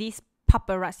this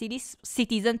paparazzi, this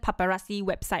citizen paparazzi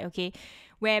website, okay,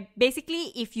 where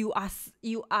basically if you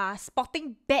are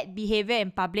spotting bad behavior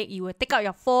in public, you will take out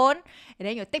your phone and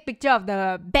then you take picture of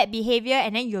the bad behavior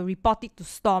and then you'll report it to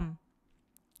Stomp.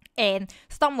 And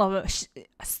Stomp will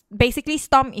basically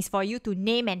Stomp is for you to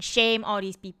name and shame all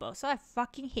these people. So I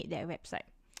fucking hate that website.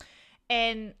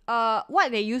 And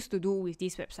what they used to do with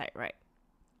this website, right?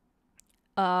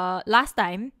 Last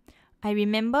time, I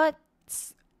remember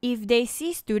if they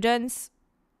see students,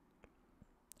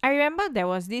 I remember there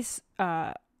was this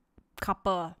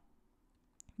couple.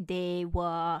 They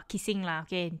were kissing lah,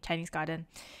 okay, in Chinese Garden,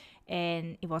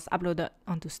 and it was uploaded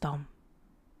onto Stomp.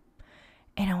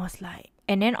 And I was like,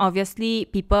 and then obviously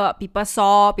people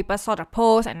saw the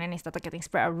post, and then it started getting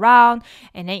spread around,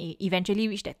 and then it eventually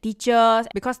reached the teachers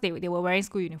because they were wearing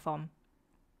school uniform.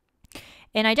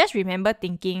 And I just remember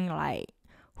thinking like,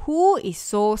 who is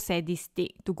so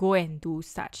sadistic to go and do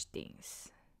such things?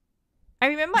 I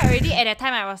remember already at that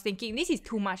time I was thinking this is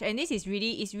too much, and this is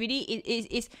really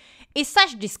it's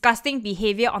such disgusting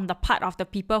behavior on the part of the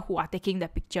people who are taking the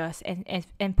pictures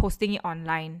and posting it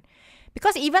online.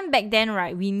 Because even back then,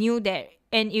 right, we knew that,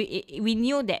 and we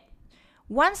knew that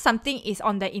once something is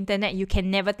on the internet, you can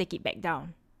never take it back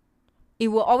down. It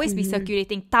will always be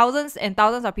circulating. Thousands and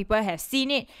thousands of people have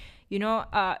seen it. You know,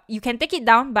 you can take it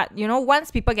down, but you know,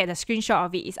 once people get a screenshot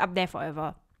of it, it's up there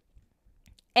forever.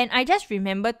 And I just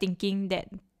remember thinking that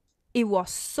it was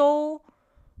so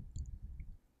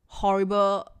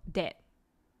horrible that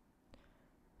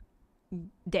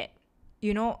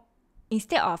you know,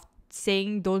 instead of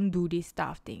saying don't do these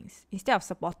stuff things, instead of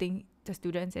supporting the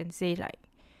students and say like,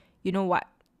 you know what,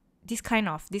 this kind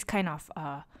of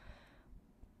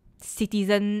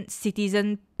citizen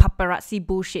paparazzi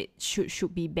bullshit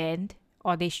should be banned,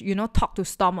 or they should, you know, talk to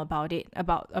Storm about it,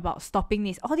 about stopping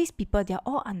this. All these people, they're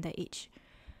all underage.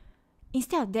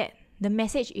 Instead of that, the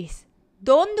message is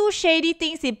don't do shady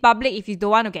things in public if you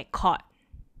don't want to get caught.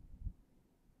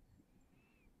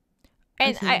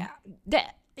 And Okay.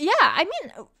 I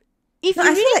mean, if No, you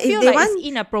I feel really like if feel they like want- it's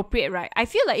inappropriate, right? I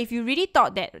feel like if you really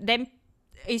thought that them,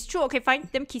 it's true, okay, fine,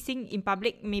 them kissing in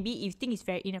public, maybe you think it's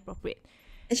very inappropriate.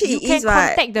 Actually, You it can is what.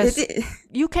 contact the Is it-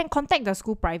 you can contact the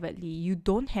school privately. You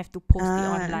don't have to post it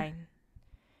online.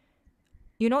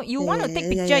 You know, you want to take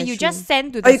picture, you true. just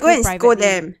send to Or the you go school and privately. scold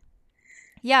them.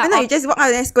 Yeah, Why not you just walk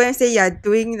out and scold them, say you're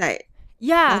doing like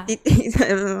yeah. naughty things? I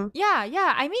don't know. Yeah.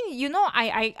 I mean, you know,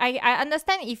 I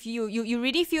understand if you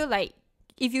really feel like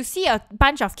if you see a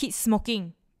bunch of kids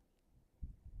smoking,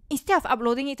 instead of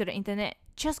uploading it to the internet,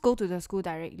 just go to the school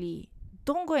directly.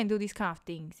 Don't go and do these kind of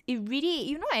things. It really,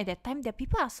 you know, at that time, the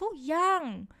people are so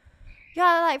young. You're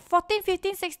like 14,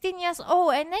 15, 16 years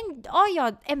old, and then all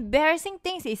your embarrassing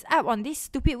things is up on this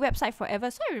stupid website forever.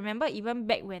 So I remember even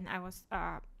back when I was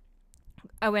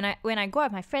when I go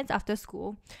out with my friends after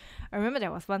school, I remember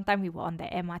there was one time we were on the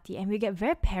MRT and we get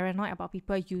very paranoid about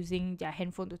people using their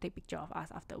handphone to take picture of us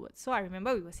afterwards. So I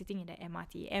remember we were sitting in the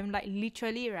MRT and like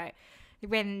literally, right,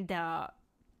 when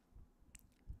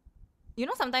you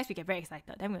know, sometimes we get very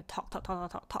excited, then we'll talk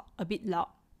a bit loud.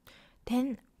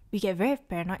 Then we get very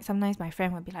paranoid. Sometimes my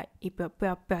friend will be like, put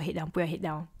your head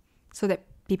down, so that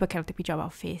people cannot take picture of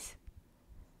our face.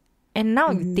 And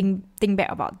now you think back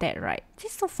about that, right?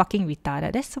 This is so fucking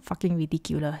retarded. That's so fucking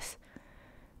ridiculous.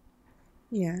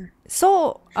 Yeah.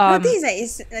 So The thing is like,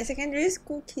 it's like secondary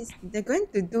school kids, they're going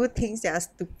to do things that are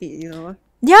stupid, you know.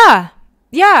 yeah.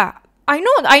 I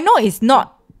know it's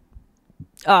not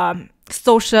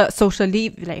socially,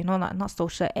 like, you know, not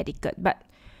social etiquette, but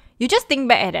you just think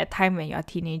back at that time when you're a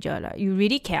teenager, like, you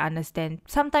really can understand.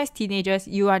 Sometimes teenagers,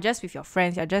 you are just with your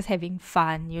friends, you're just having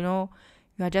fun, you know,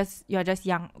 you're just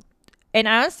young. And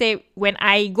I want to say, when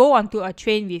I go onto a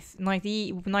train with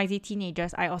noisy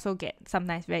teenagers, I also get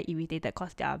sometimes very irritated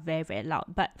because they are very, very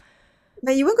loud. But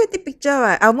you won't go take picture,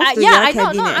 right? I'll move to yeah, your I know.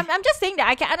 cabin. No, I'm just saying that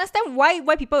I can understand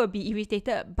why people will be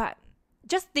irritated, but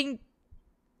just think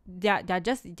they're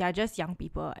just young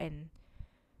people, and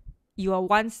you are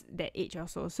once that age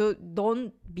also. So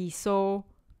don't be so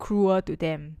cruel to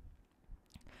them.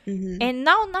 And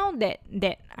now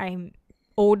that I'm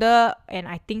older and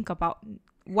I think about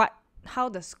how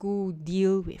the school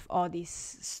deal with all these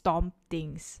Stomp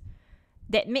things,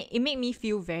 it made me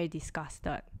feel very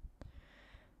disgusted.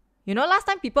 You know, last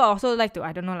time people also like to,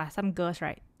 I don't know lah, some girls,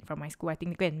 right, from my school, I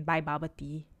think they go and buy bubble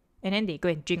tea. And then they go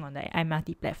and drink on the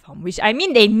MRT platform. Which, I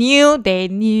mean, they knew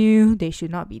they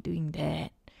should not be doing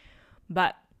that.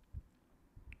 But,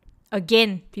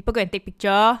 again, people go and take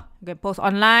picture, go and post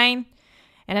online.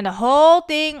 And then the whole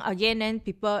thing, again, then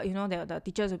people, you know, the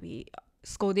teachers will be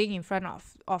scolding in front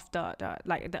of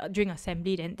the during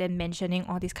assembly, then mentioning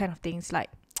all these kind of things. Like,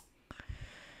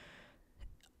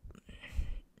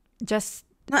 just...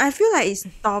 No, I feel like it's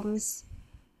Tom's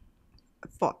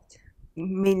fault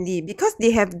mainly because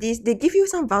they have this. They give you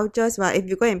some vouchers, right? If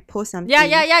you go and post something.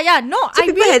 Yeah. No, so I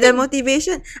people really had the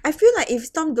motivation. I feel like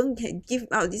if Tom don't give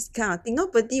out this kind of thing,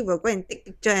 nobody will go and take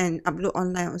picture and upload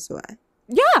online also. Right?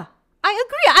 Yeah, I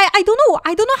agree. I don't know.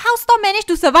 I don't know how Storm managed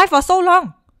to survive for so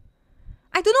long.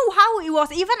 I don't know how it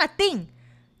was even a thing.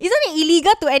 Isn't it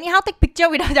illegal to anyhow take picture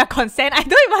without their consent? I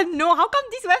don't even know. How come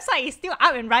this website is still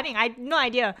up and running? I have no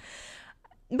idea.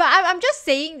 But I'm just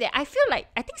saying that I feel like,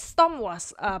 I think Storm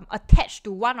was attached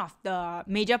to one of the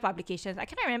major publications. I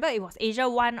cannot remember it was Asia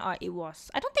 1 or it was,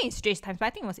 I don't think it's Straits Times, but I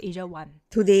think it was Asia 1.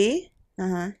 Today?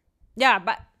 Uh-huh. Yeah,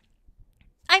 but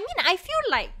I mean, I feel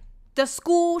like the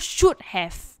school should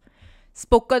have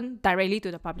spoken directly to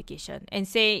the publication and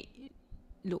say,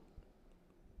 look,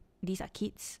 these are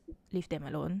kids, leave them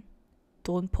alone.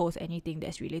 Don't post anything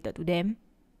that's related to them.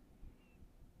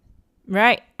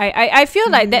 Right? I feel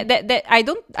like that I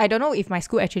don't know if my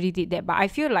school actually did that, but I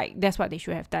feel like that's what they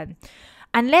should have done.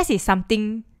 Unless it's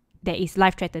something that is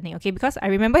life-threatening, okay? Because I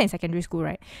remember in secondary school,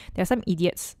 right, there were some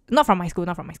idiots, not from my school,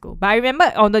 but I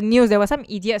remember on the news there were some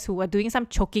idiots who were doing some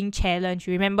choking challenge,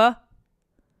 you remember?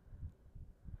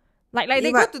 Like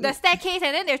they go to the staircase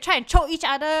and then they try and choke each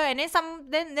other, and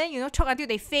then you know, choke until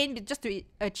they faint just to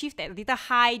achieve that little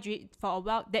high for a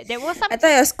while. There was some. I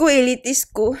thought your school elitist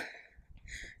school.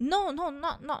 No,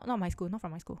 not my school, not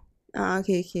from my school.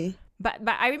 Okay. But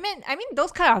I mean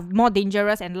those kind of more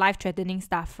dangerous and life-threatening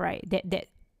stuff, right? That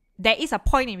there is a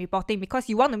point in reporting because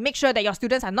you want to make sure that your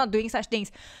students are not doing such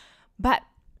things. But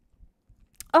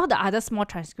all the other small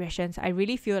transgressions, I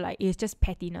really feel like it's just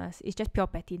pettiness. It's just pure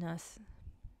pettiness.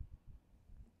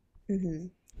 Mm-hmm.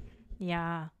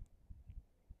 Yeah.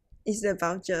 It's the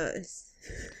vouchers.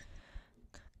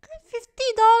 $50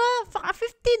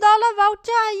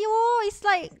 voucher, it's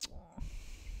like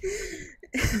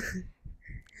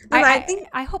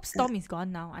I hope Storm is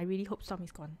gone now. I really hope Storm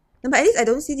is gone. No, but at least I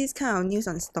don't see this kind of news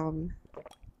on Storm.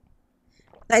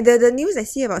 Like the news I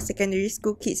see about secondary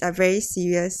school kids are very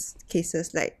serious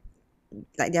cases, like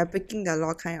they are breaking the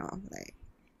law kind of like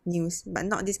news, but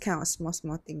not this kind of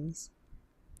small things.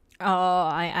 Oh,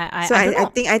 I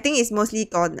think it's mostly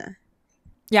gone.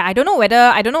 Yeah, I don't know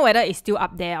whether it's still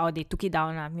up there or they took it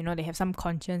down. You know, they have some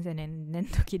conscience and then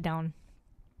took it down.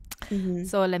 Mm-hmm.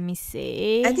 So let me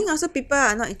say. I think also people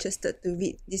are not interested to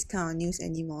read this kind of news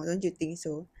anymore. Don't you think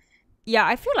so? Yeah,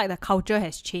 I feel like the culture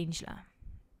has changed lah.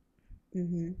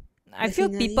 Mm-hmm. I feel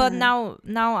people now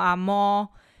are more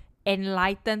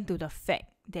enlightened to the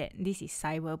fact that this is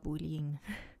cyberbullying.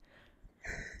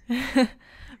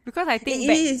 Because I think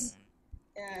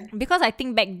because I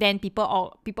think back then people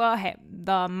had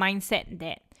the mindset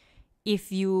that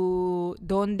if you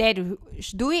don't dare to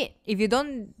do it, if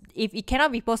it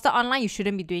cannot be posted online, you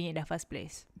shouldn't be doing it in the first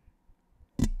place.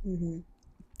 Mm-hmm.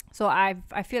 So I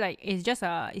feel like it's just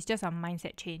a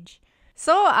mindset change.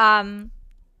 So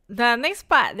the next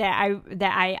part that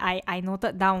I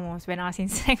noted down was when I was in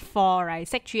Sec 4, right?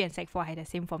 Sec 3 and Sec 4 I had the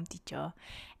same form teacher,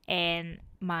 and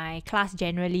my class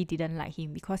generally didn't like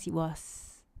him because he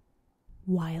was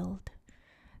wild.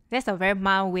 That's a very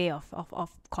mild way of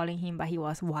calling him, but he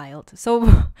was wild. So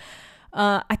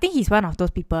I think he's one of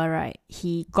those people, right?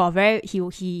 He got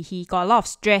he got a lot of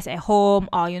stress at home,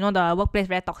 or you know, the workplace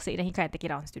very toxic, then he kind of take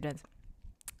it out on students.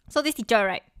 So this teacher,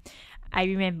 right, I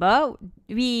remember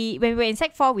when we were in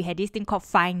Sec 4, we had this thing called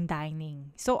fine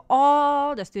dining. So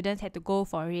all the students had to go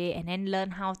for it and then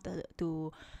learn how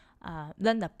to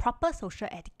learn the proper social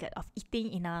etiquette of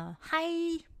eating in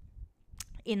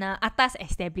a atas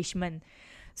establishment.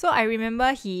 So I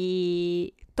remember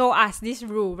he told us this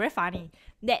rule, very funny,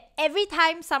 that every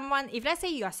time someone, if let's say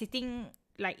you are sitting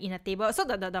like in a table, so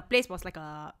the place was like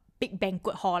a big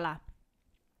banquet hall lah.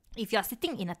 If you are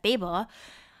sitting in a table,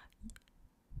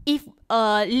 if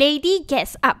a lady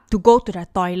gets up to go to the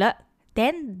toilet,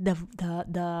 then the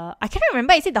I can't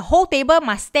remember, is it the whole table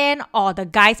must stand or the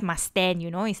guys must stand,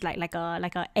 you know? It's like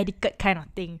a etiquette kind of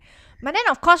thing. But then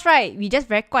of course, right, we just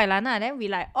very quiet lah, then we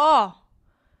like, oh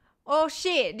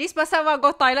shit, this person will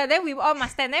go toilet, then we all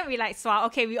must stand, then we like,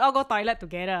 okay, we all go toilet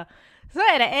together. So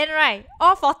at the end, right,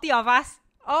 all 40 of us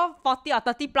all 40 or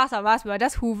 30 plus of us, we were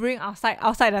just hoovering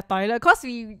outside the toilet. Cause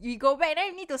we go back,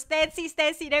 then we need to stand,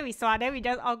 sit, then we saw, then we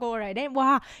just all go, right? Then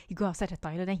wow, he go outside the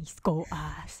toilet, then he scold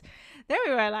us. Then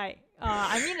we were like,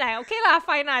 I mean like, okay lah,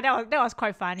 fine lah, that was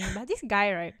quite funny. But this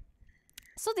guy, right?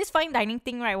 So this fine dining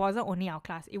thing, right, wasn't only our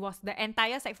class. It was the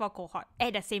entire Sec 4 cohort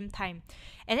at the same time.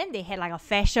 And then they had like a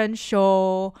fashion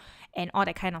show and all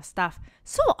that kind of stuff.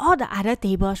 So all the other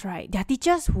tables, right, their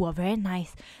teachers who were very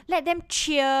nice, let them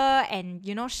cheer and,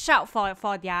 you know, shout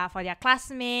for their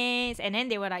classmates. And then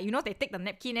they were like, you know, they take the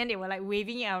napkin and they were like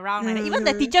waving it around. Like even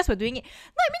the teachers were doing it.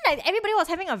 No, I mean like everybody was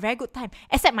having a very good time.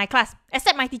 Except my class.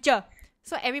 Except my teacher.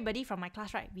 So everybody from my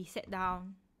class, right, we sat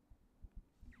down.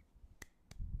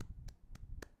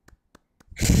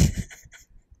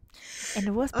 And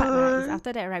the worst part right, is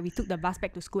after that, right, we took the bus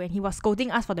back to school and he was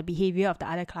scolding us for the behavior of the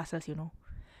other classes, you know.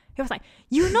 He was like,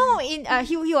 you know, he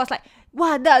was like,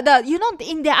 wow, you know,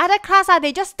 in the other class,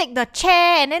 they just take the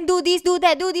chair and then do this, do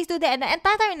that. And the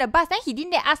entire time in the bus, then he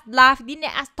didn't let us laugh, didn't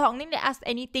let us talk, didn't let us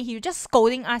anything. He was just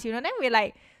scolding us, you know. Then we're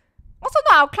like, also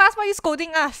not our class, why are you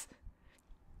scolding us?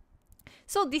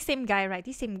 So this same guy, right,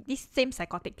 this same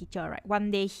psychotic teacher, right,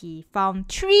 one day he found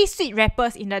 3 sweet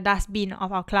wrappers in the dustbin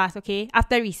of our class, okay,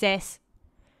 after recess.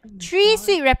 3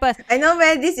 sweet wrappers. I know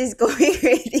where this is going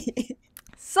already.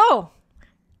 So,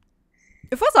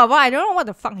 first of all, I don't know what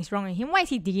the fuck is wrong with him. Why is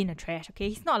he digging the trash, okay?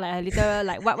 He's not like a little,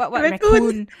 like, what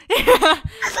raccoon.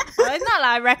 It's not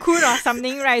like a raccoon or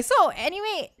something, right? So,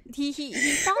 anyway, he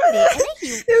found it, and then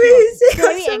he was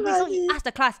very angry, so he asked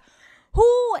the class,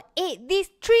 who ate these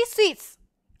 3 sweets?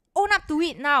 Own up to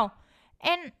it now.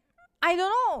 And I don't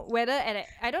know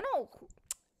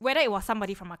whether it was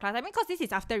somebody from our class. I mean, because this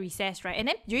is after recess, right? And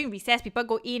then during recess, people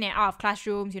go in and out of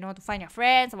classrooms, you know, to find their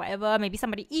friends or whatever. Maybe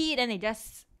somebody eat and they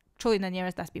just throw in the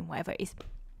nearest dustbin, whatever it is.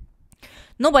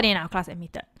 Nobody in our class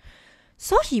admitted.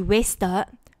 So he wasted,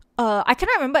 I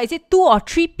cannot remember, is it 2 or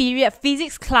 3 period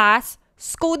physics class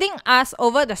scolding us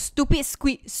over the stupid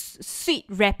sweet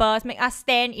wrappers, make us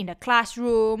stand in the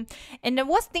classroom. And the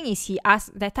worst thing is he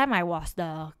asked, that time I was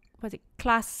the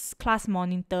class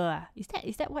monitor. Is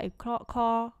that what you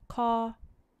call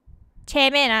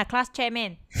chairman, class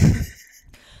chairman.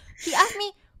 He asked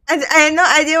me, I had no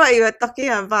idea what you were talking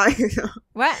about, you know.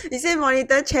 What? You said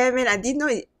monitor chairman. I didn't know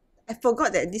it. I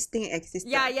forgot that this thing existed.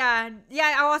 Yeah. I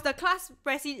was the class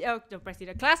class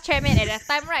chairman at that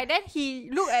time, right? Then he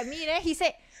looked at me, then he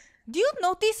said, do you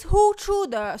notice who threw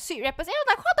the sweet wrappers? And I was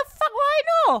like, what the fuck would I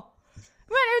know?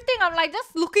 When everything, I'm like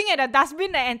just looking at the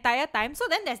dustbin the entire time. So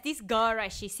then there's this girl,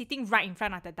 right? She's sitting right in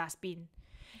front of the dustbin.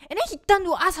 And then he turned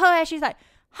to ask her and she's like,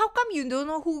 how come you don't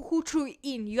know who threw it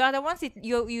in? You are the one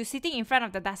you sitting in front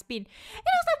of the dustbin. And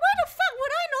I was like, why the fuck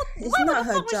would I know? Why the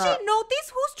fuck would she notice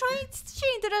who's throwing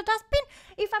shit into the dustbin?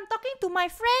 If I'm talking to my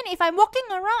friend, if I'm walking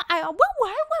around, why would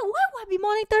I be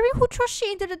monitoring who throws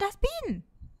shit into the dustbin?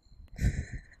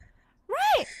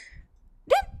 Right?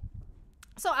 Then,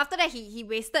 so after that, he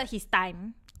wasted his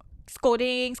time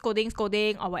scolding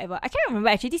or whatever. I can't remember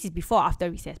actually. This is before or after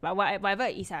recess, but whatever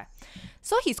it is.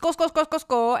 So he scold,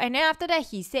 and then after that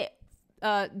he said,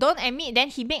 don't admit. Then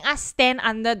he made us stand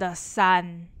under the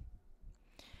sun.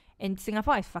 And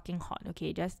Singapore is fucking hot,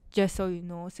 okay? Just so you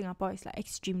know, Singapore is like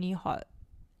extremely hot.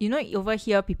 You know, over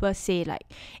here people say like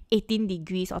 18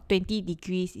 degrees or 20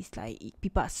 degrees is like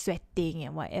people are sweating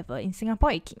and whatever. In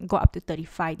Singapore it can go up to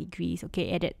 35 degrees,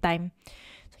 okay, at that time.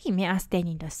 So he made us stand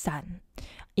in the sun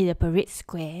in the parade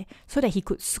square so that he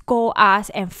could scold us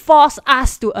and force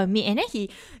us to admit. And then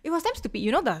it was damn stupid.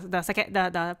 You know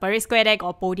the parade square there got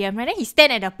a podium, right? Then he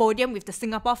stand at the podium with the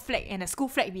Singapore flag and the school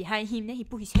flag behind him. Then he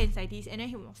put his hands like this and then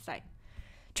he was like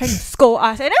trying to scold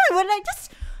us. And then we were like,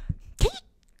 just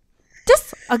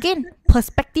again,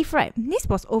 perspective, right? This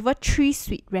was over 3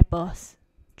 sweet wrappers.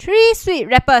 3 sweet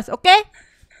wrappers, okay?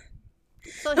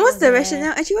 So what's the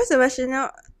rationale? Actually, what's the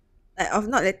rationale of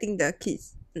not letting the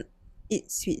kids eat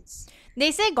sweets?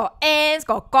 They say got ants,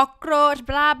 got cockroach,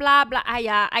 blah blah blah.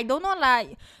 I don't know,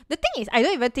 like the thing is, I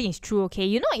don't even think it's true, okay?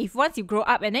 You know, if once you grow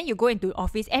up and then you go into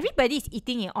office, everybody is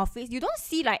eating in office. You don't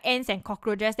see like ants and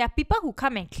cockroaches. There are people who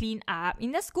come and clean up.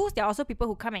 In the schools, there are also people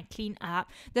who come and clean up.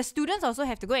 The students also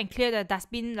have to go and clear the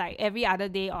dustbin like every other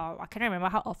day, or I can't remember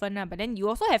how often, but then you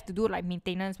also have to do like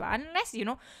maintenance. But unless, you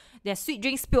know, there's sweet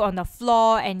drinks spilled on the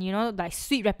floor and, you know, like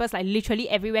sweet wrappers like literally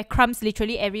everywhere, crumbs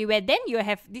literally everywhere, then you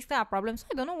have this kind of problem. So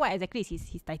I don't know what exactly is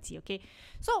his tai chi, okay?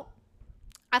 So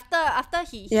after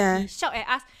he shout at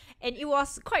us, and it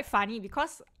was quite funny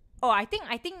because I think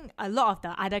a lot of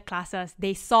the other classes,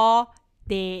 they saw,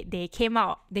 they came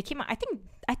out.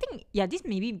 I I think, yeah, this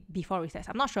may be before recess,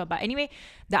 I'm not sure, but anyway,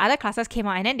 the other classes came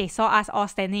out and then they saw us all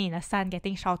standing in the sun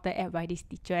getting shouted at by this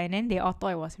teacher, and then they all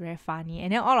thought it was very funny,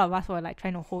 and then all of us were like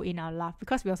trying to hold in our laugh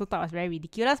because we also thought it was very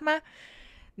ridiculous ma.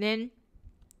 Then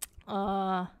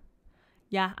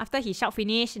yeah, after he shout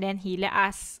finish, then he let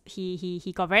us,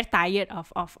 he got very tired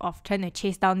of trying to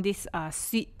chase down this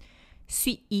sweet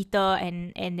eater,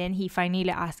 and then he finally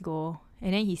let us go.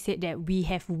 And then he said that we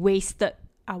have wasted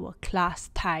our class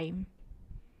time.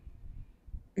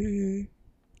 Mm-hmm.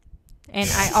 And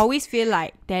I always feel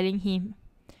like telling him,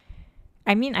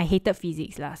 I mean, I hated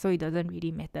physics lah, so it doesn't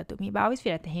really matter to me, but I always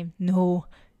feel like telling him, no,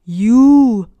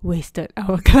 you wasted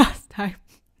our class time.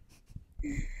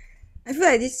 I feel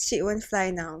like this shit won't fly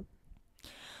now.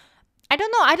 I don't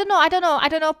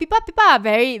know. People are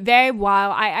very, very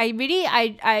wild. I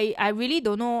really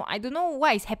don't know. I don't know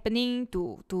what is happening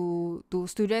to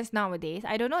students nowadays.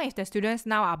 I don't know if the students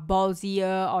now are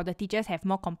ballsier or the teachers have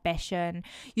more compassion.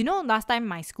 You know, last time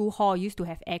my school hall used to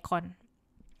have aircon.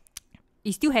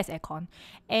 It still has aircon.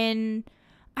 And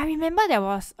I remember there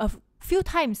was a few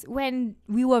times when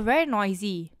we were very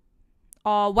noisy.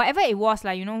 Or whatever it was,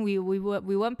 like, you know, we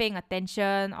weren't paying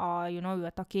attention, or, you know, we were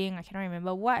talking, I cannot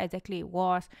remember what exactly it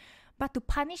was. But to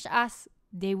punish us,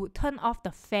 they would turn off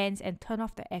the fans and turn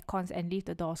off the aircons and leave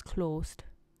the doors closed.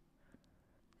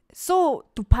 So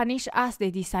to punish us,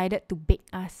 they decided to bake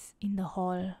us in the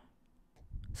hall.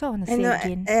 So I want to say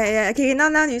again. Yeah, okay,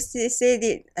 now you said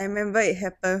it. I remember it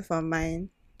happened for mine.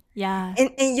 Yeah. And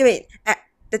wait,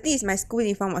 the thing is my school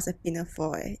uniform was a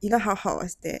pinafore. You know how hot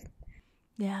was that?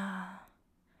 Yeah.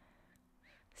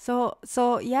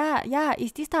 So yeah,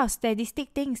 it's this type of sadistic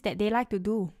things that they like to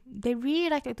do. They really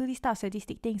like to do these type of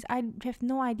sadistic things. I have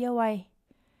no idea why.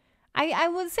 I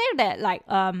would say that, like,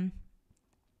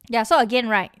 yeah, so again,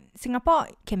 right, Singapore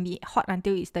can be hot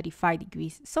until it's 35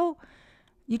 degrees. So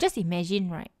you just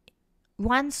imagine, right,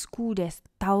 one school, there's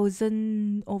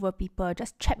 1,000 over people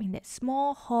just trapped in that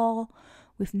small hall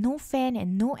with no fan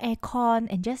and no aircon,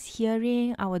 and just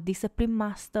hearing our discipline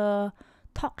master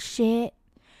talk shit.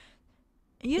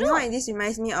 You know what this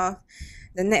reminds me of?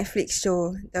 The Netflix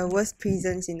show, The Worst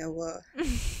Prisons in the World.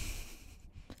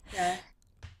 Yeah.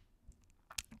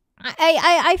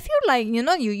 I feel like, you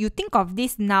know, you think of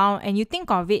this now and you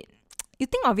think of it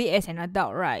as an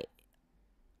adult, right?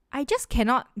 I just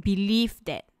cannot believe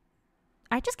that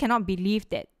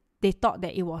they thought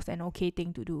that it was an okay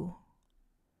thing to do.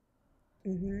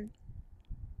 Mm-hmm.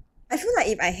 I feel like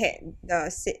if I had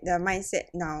the mindset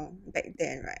now back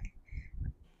then, right,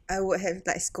 I would have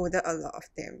like scolded a lot of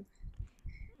them.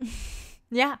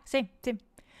 Yeah, same.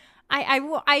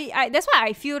 I that's why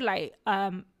I feel like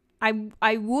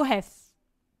I would have.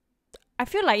 I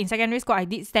feel like in secondary school I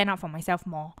did stand up for myself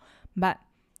more, but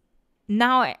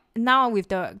now with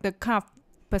the kind of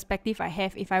perspective I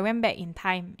have, if I went back in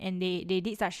time and they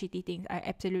did such shitty things, I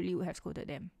absolutely would have scolded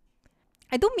them.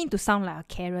 I don't mean to sound like a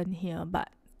Karen here, but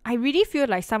I really feel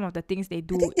like some of the things they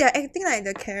do. I think they're acting like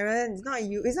the Karen. It's not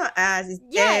you. It's not us. It's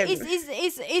yeah, them.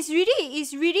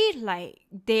 It's really like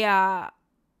they are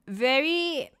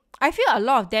very. I feel a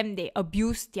lot of them, they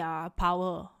abuse their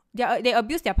power. They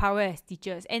abuse their power as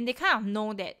teachers, and they kind of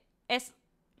know that as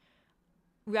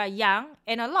we are young,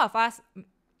 and a lot of us,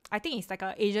 I think it's like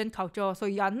an Asian culture, so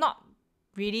you are not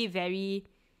really very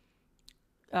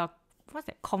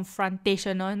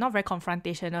confrontational, not very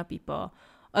confrontational people.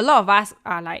 A lot of us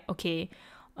are like, okay,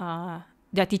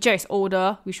 their teacher is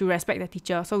older, we should respect the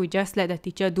teacher, so we just let the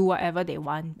teacher do whatever they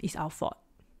want. It's our fault.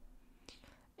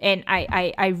 And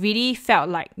I really felt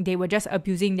like they were just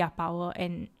abusing their power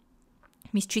and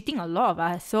mistreating a lot of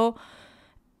us. So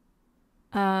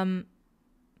there are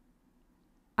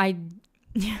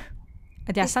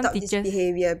some teachers, this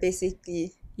behavior,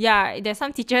 basically. Yeah, there's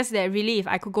some teachers that really, if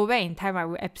I could go back in time, I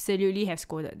would absolutely have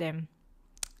scolded them.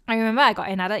 I remember I got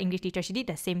another English teacher. She did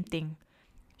the same thing.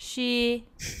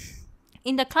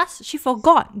 In the class, she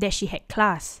forgot that she had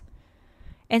class.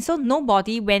 And so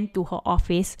nobody went to her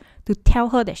office to tell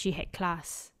her that she had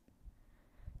class.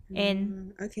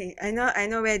 And okay, I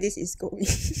know where this is going.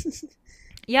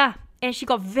 yeah, and she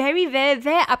got very, very,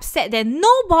 very upset that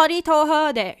nobody told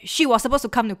her that she was supposed to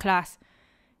come to class.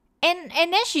 And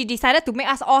then she decided to make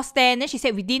us all stand. Then she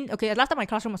said we didn't. Okay, last time my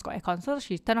classroom was got aircon, so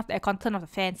she turned off the aircon, turned off the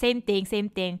fan. Same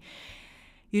thing.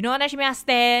 You know, then she made us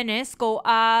stand and scold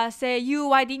us, say, you,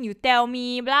 why didn't you tell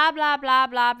me? Blah, blah, blah,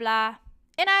 blah, blah.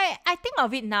 And I think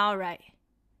of it now, right?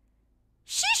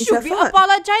 She should be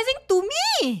apologizing to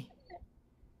me.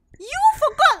 You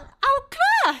forgot our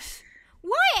class.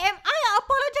 Why am I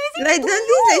apologizing to you? Don't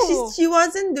think that she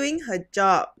wasn't doing her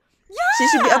job. Yeah. She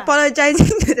should be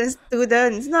apologizing to the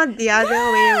students, not the other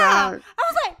way around. I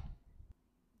was like,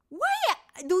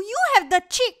 the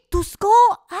cheek to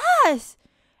scold us.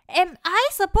 Am I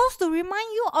supposed to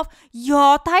remind you of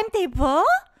your timetable?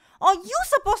 Or you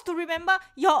supposed to remember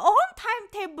your own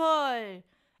timetable?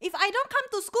 If I don't come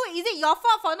to school, is it your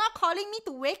fault for not calling me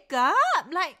to wake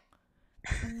up? Like,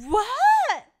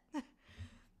 what?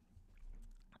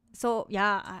 So,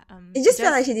 yeah. It just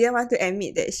felt like she didn't want to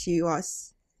admit that she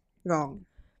was wrong.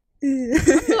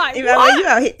 Like, if I were you,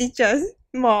 I'll hate teachers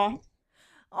more.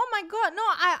 Oh my god, no,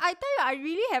 I tell you, I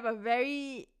really have a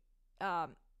very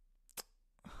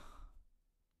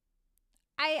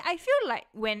I feel like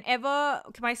whenever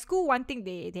my school, one thing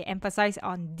they emphasize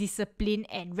on discipline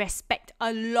and respect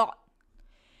a lot.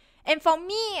 And for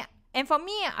me,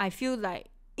 I feel like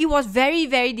it was very,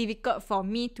 very difficult for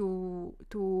me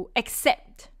to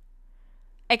accept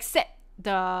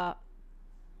the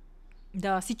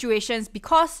situations,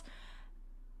 because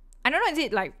I don't know, is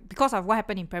it like because of what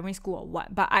happened in primary school or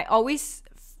what, but I always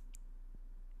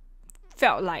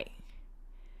felt like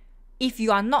if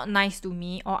you are not nice to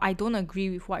me or I don't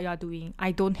agree with what you are doing,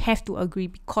 I don't have to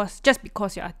agree just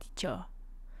because you're a teacher.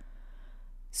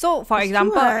 So for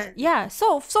example, yeah,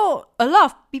 so a lot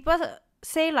of people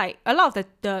say, like, a lot of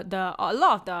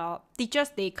the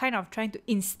teachers, they kind of trying to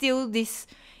instill this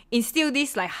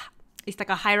like, it's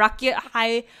like a hierarchy,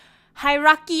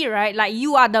 right? Like,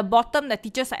 you are the bottom, the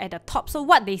teachers are at the top, so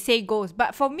what they say goes.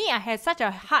 But for me, I had such a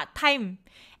hard time,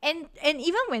 and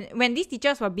even when these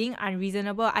teachers were being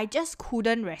unreasonable, I just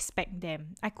couldn't respect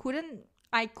them. I could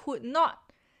not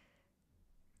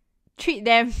treat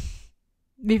them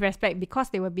with respect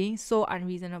because they were being so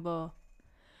unreasonable.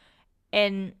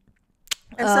 And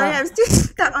I'm sorry, I'm still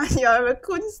stuck on your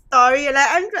raccoon story. Like,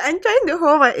 I'm trying to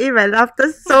hold my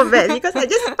laughter so bad because I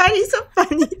just find it so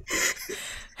funny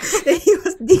that he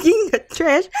was digging the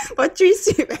trash for 3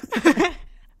 sweep.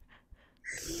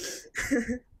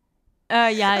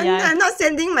 I'm not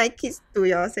sending my kids to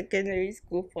your secondary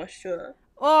school for sure.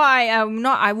 Oh,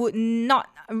 I would not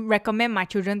recommend my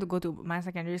children to go to my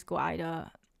secondary school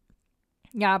either.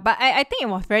 Yeah, but I think it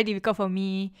was very difficult for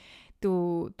me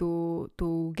to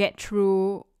get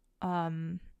through.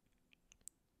 To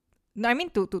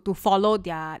follow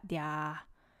their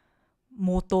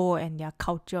motto and their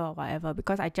culture or whatever,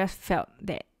 because I just felt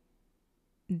that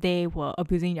they were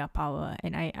abusing their power,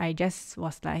 and I just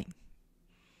was like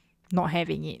not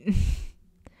having it.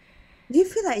 Do you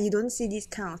feel like you don't see these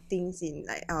kind of things in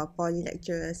like our poly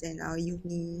lecturers and our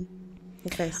uni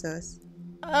professors?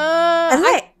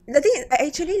 The thing is, I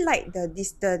actually like the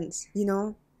distance, you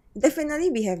know.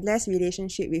 Definitely we have less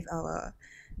relationship with our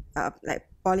like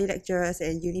poly lecturers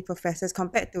and uni professors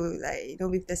compared to, like, you know,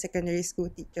 with the secondary school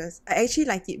teachers. I actually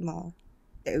like it more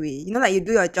that way. You know, like, you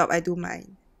do your job, I do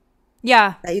mine.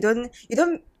 Yeah. Like, you don't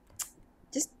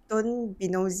just don't be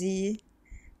nosy.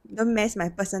 Don't mess my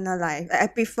personal life. I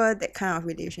prefer that kind of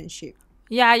relationship.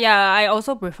 Yeah, I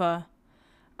also prefer.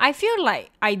 I feel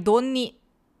like I don't need.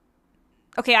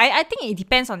 Okay, I think it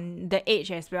depends on the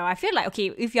age as well. I feel like,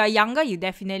 okay, if you're younger, you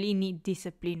definitely need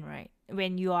discipline, right?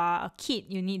 When you are a kid,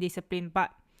 you need discipline.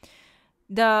 But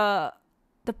the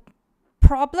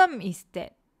problem is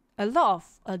that a lot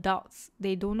of adults,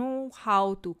 they don't know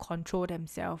how to control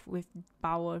themselves with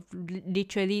power.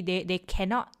 Literally, they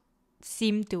cannot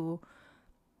seem to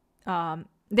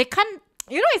they can't,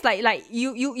 you know, it's like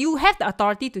you have the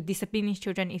authority to discipline these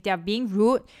children. If they are being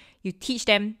rude, you teach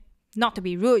them not to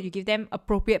be rude, you give them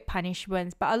appropriate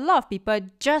punishments. But a lot of people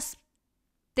just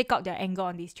take out their anger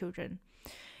on these children.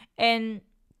 And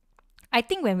I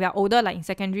think when we are older, like in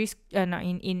secondary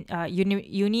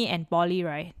uni and poly,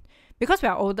 right, because we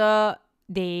are older,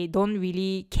 they don't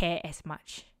really care as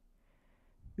much.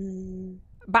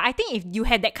 But I think if you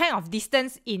had that kind of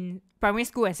distance in primary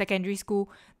school and secondary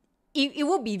school, it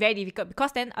would be very difficult,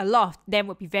 because then a lot of them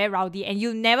would be very rowdy and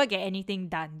you'll never get anything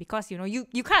done, because, you know, you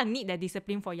kind of need the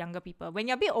discipline for younger people. When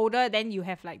you're a bit older, then you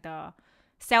have like the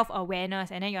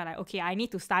self-awareness, and then you're like, okay, I need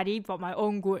to study for my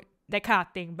own good, that kind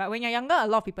of thing. But when you're younger, a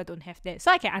lot of people don't have that, so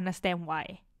I can understand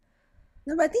why.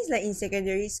 No, but things like in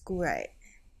secondary school, right?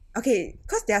 Okay,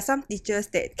 because there are some teachers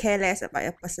that care less about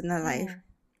your personal life.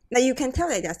 Like, you can tell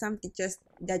that there are some teachers,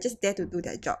 they're just there to do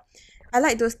their job. I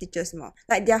like those teachers more.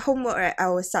 Like, their homework, right, I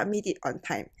will submit it on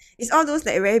time. It's all those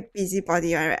like very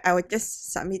busybody one, right? I will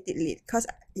just submit it late, because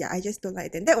I just don't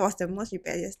like them. That was the most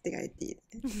rebellious thing I did.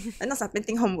 I'm not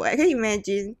submitting homework. I can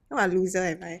imagine. What a loser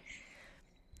am I?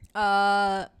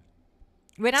 I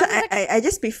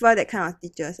just prefer that kind of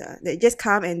teachers. They just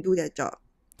come and do their job,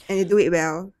 and they do it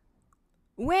well.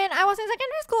 When I was in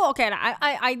secondary school, okay, like,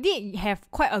 I did have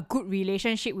quite a good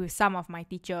relationship with some of my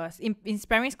teachers. In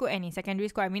primary school and in secondary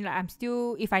school, I mean, like, I'm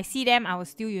still, if I see them, I will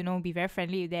still, be very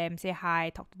friendly with them, say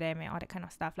hi, talk to them and all that kind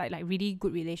of stuff. Like really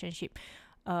good relationship.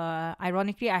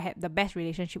 Ironically, I had the best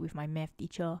relationship with my math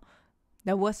teacher.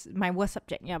 My worst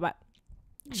subject, yeah, but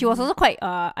she was also quite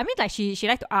I mean, like, she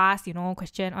liked to ask,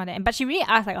 question, all that, but she really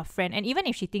asked like a friend. And even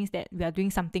if she thinks that we are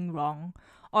doing something wrong,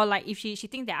 or like if she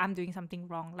thinks that I'm doing something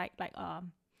wrong, like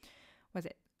what's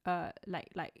it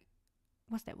like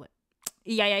what's that word,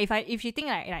 yeah, if she think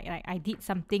like I did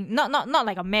something, not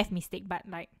like a math mistake, but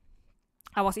like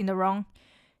I was in the wrong,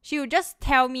 she would just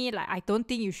tell me like, I don't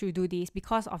think you should do this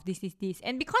because of this.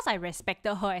 And because I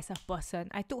respected her as a person,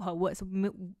 I took her words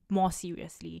more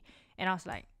seriously. And I was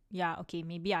like, yeah, okay,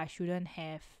 maybe I shouldn't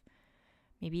have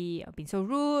maybe been so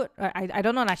rude. I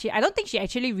don't know. I don't think she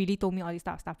actually really told me all this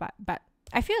type of stuff. But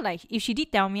I feel like if she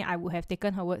did tell me, I would have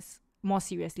taken her words more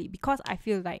seriously, because I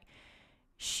feel like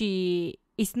she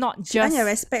is not She earn just your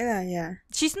respect lah, yeah.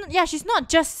 she's not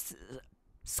just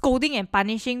scolding and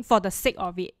punishing for the sake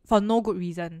of it, for no good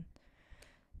reason.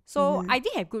 So I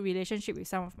did have good relationship with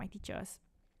some of my teachers.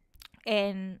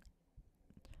 And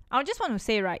I just want to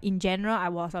say, right, in general, I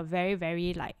was a very,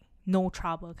 very like no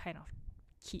trouble kind of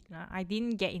kid. I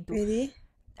didn't get into Really?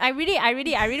 I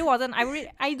really wasn't.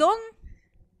 I don't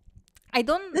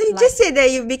No, you like, just said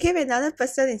that you became another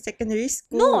person in secondary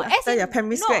school no, after your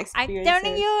primary school experiences. I'm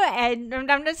telling you, and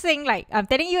I'm just saying, like, I'm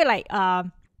telling you, like, I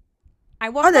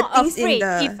was All the not things in afraid.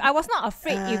 the- If I was not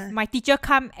afraid if my teacher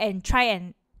come and try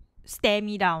and stare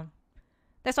me down.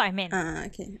 That's what I meant.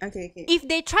 Okay. If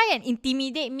they try and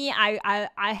intimidate me,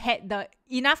 I had the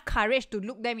enough courage to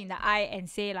look them in the eye and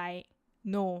say like,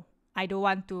 no, I don't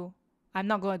want to. I'm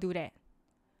not gonna do that.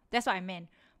 That's what I meant.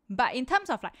 But in terms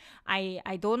of like,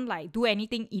 I don't like do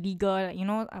anything illegal,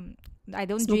 I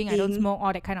don't drink, I don't Smoking. smoke,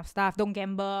 all that kind of stuff. Don't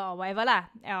gamble or whatever lah.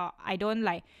 I don't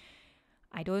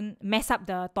mess up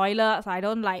the toilets. I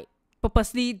don't like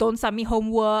purposely don't submit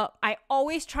homework. I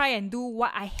always try and do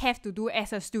what I have to do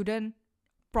as a student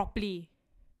properly.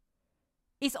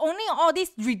 It's only all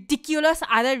these ridiculous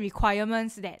other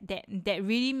requirements that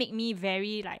really make me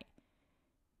very like,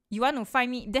 you want to find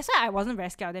me. That's why I wasn't very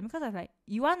scared of them, because I was like,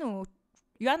 you want to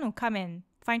come and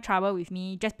find trouble with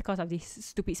me just because of this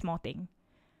stupid small thing.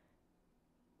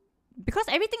 Because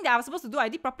everything that I was supposed to do, I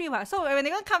did properly. So when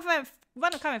they want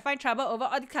to come and find trouble over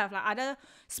all these kind of like other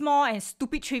small and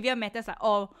stupid trivial matters, like,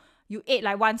 oh, you ate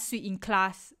like one sweet in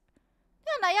class,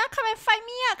 then I'm like, yeah, come and find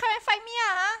me,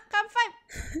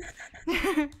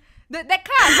 that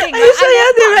kind of thing. Are you sure you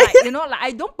have to Like,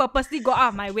 I don't purposely go out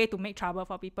of my way to make trouble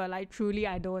for people. Like, truly,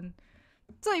 I don't.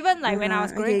 So even like when I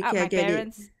was growing up, my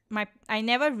parents, I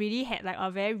never really had like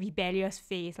a very rebellious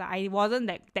phase. Like, I wasn't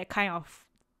that kind of,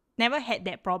 never had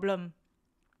that problem.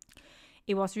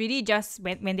 It was really just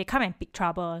when they come and pick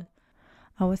trouble.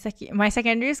 My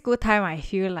secondary school time, I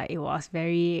feel like it was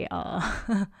very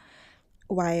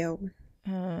Wild.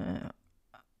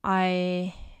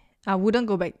 I wouldn't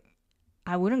go back.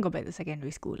 I wouldn't go back to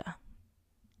secondary school lah.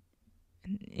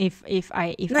 You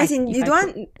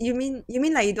mean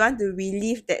like you don't want to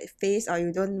relive that phase, or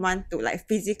you don't want to like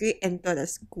physically enter the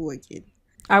school again?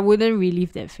 I wouldn't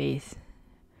relive that phase.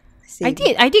 Same.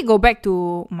 I did go back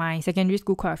to my secondary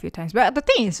school quite a few times, but the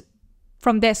thing is,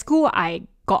 from that school I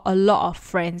got a lot of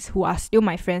friends who are still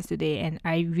my friends today, and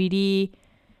I really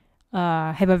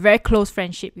have a very close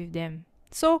friendship with them.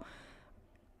 So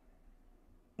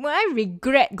when I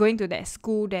regret going to that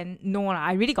school, then no lah.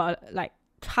 I really got like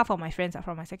half of my friends are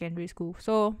from my secondary school.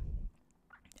 So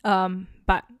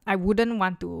but I wouldn't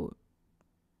want to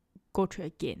go through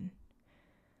it again.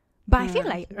 But I feel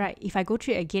like, right, if I go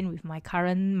through it again with my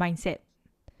current mindset,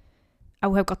 I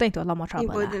would have gotten into a lot more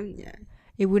trouble. It wouldn't, yeah.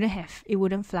 It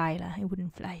wouldn't fly lah. It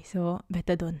wouldn't fly. So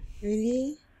better don't.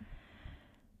 Really?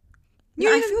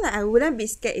 No, I feel like I wouldn't be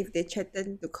scared if they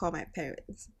threatened to call my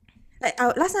parents. Like,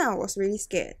 last time I was really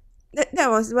scared. That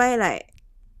was why, like,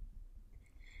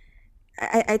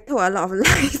 I told a lot of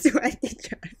lies to my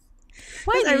teacher.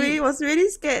 Why? I was really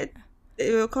scared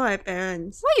they will call my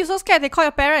parents. Why are you so scared they call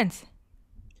your parents?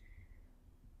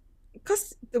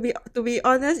 Because to be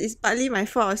honest, it's partly my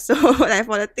fault. So like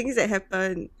for the things that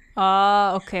happened.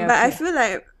 Oh, okay. But I feel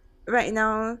like right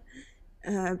now,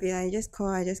 I'll be like, I just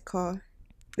call.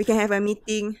 We can have a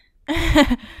meeting.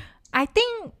 I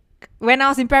think when I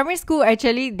was in primary school,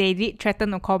 actually, they did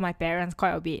threaten to call my parents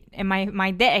quite a bit. And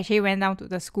my dad actually went down to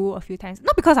the school a few times.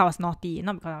 Not because I was naughty.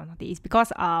 It's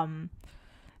because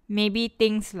maybe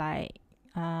things like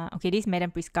this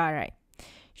Madam Priska, right?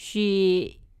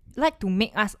 She like to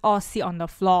make us all sit on the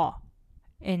floor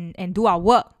and do our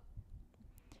work.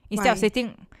 instead of Why?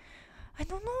 sitting. I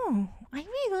don't know. I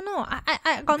really don't know.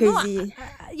 I got Crazy.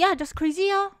 yeah, just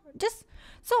crazy. Just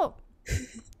so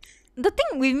the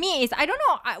thing with me is I don't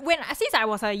know. Since I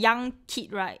was a young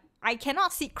kid, right, I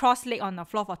cannot sit cross-legged on the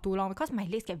floor for too long because my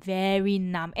legs get very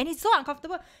numb and it's so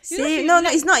uncomfortable. See, no,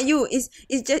 it's not you.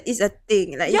 It's a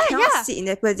thing. Like you cannot sit in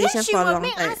that Then position she for a will long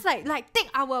make time. us like take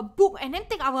our book and then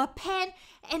take our pen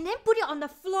and then put it on the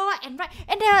floor and write.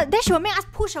 And then she will make us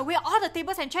push away all the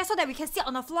tables and chairs so that we can sit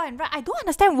on the floor and write. I don't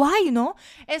understand why, you know.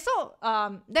 And so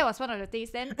that was one of the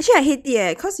things. Then Actually, I hate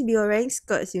it because we were wearing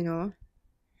skirts, you know.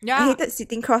 I yeah, hated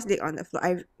sitting cross-legged on the floor.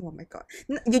 Oh my god.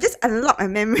 You just unlock a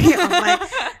memory of my...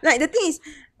 Like, the thing is,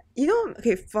 you know,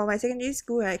 okay, for my secondary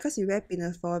school, right, because we wear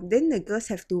pinafore, then the girls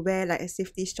have to wear, like, a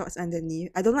safety shorts underneath.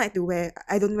 I don't like to wear...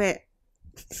 I don't wear...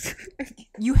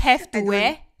 you have to I don't-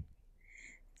 wear.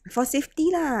 For safety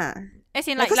lah. As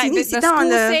in Like, like 'cause you the need to sit down on school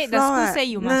the say the floor, school right? say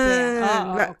you No, must no, wear. no, no,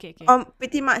 Oh, but, okay.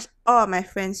 pretty much all of my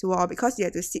friends wore because you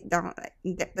had to sit down, like,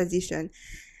 in that position.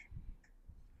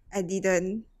 I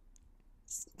didn't.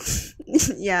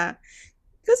 Yeah.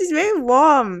 Because it's very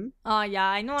warm. Oh yeah,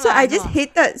 I know. So lah, I just know.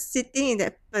 hated sitting in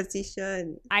that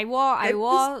position. I wore Like,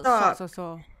 please stop. shorts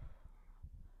also.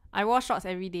 I wore shorts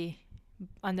every day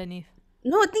underneath.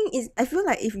 No, the thing is, I feel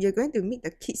like if you're going to make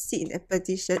the kids sit in that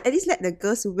position, at least let the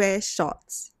girls wear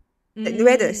shorts. Like,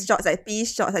 wear the shorts, like PE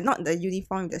shorts, like not the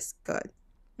uniform with the skirt.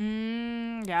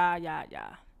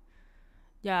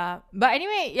 Yeah. But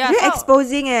anyway, yeah. Very So,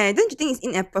 exposing Don't you think it's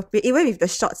inappropriate, even with the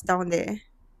shorts down there?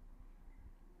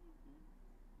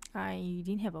 I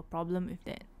didn't have a problem with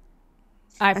that.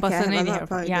 I Okay, I have personally a lot didn't have of a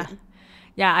problem. problem.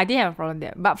 Yeah, I didn't have a problem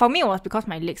there. But for me, it was because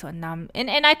my legs were numb. And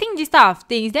I think this type of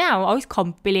things, then I will always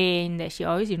complain that she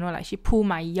always, you know, like she pull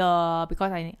my ear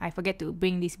because I forget to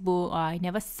bring this book or I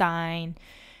never sign.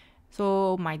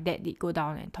 So my dad did go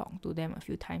down and talk to them a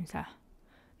few times.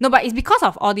 No, but it's because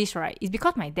of all this, right? It's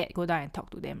because my dad go down and talk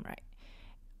to them, right?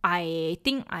 I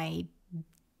think I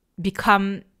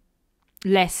become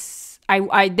less...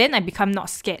 I become not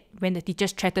scared when the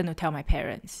teachers threaten to tell my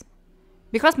parents.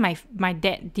 Because my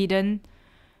dad didn't...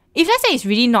 If let's say it's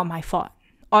really not my fault,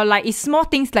 or like it's small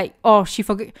things like, oh, she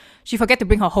forget to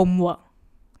bring her homework.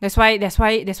 That's why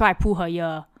I pull her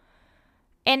ear.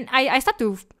 And I start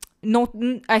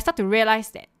to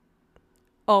realize that,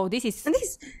 oh, this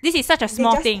is such a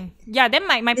small thing. Yeah, then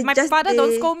my father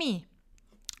don't scold me.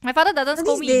 My father doesn't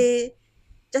scold me. They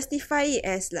justify it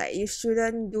as like you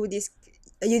shouldn't do this.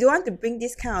 You don't want to bring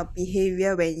this kind of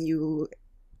behavior when you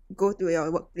go to your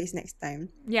workplace next time.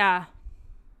 Yeah,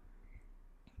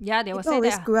 they will People say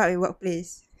always that. screw up in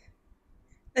workplace.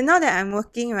 And now that I'm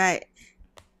working, right,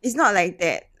 it's not like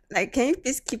that. Like, can you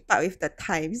please keep up with the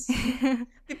times?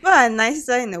 People are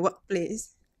nicer in the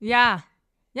workplace. Yeah.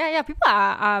 People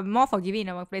are more forgiving in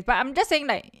the workplace. But I'm just saying,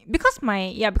 like, because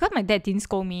my dad didn't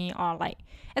scold me, or like,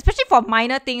 especially for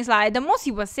minor things, like the most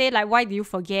he would say, like, why do you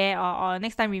forget, or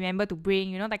next time remember to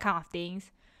bring, you know, that kind of things.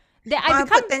 That I I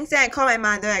become... put 10 cents and call my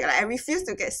mother. Like, I refuse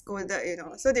to get scolded, you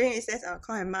know. So during recess, I'll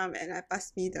call my mom and like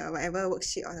pass me the whatever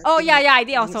worksheet or the Oh thing yeah, that I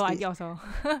did also.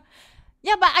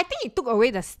 Yeah, but I think it took away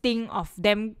the sting of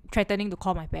them threatening to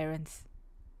call my parents.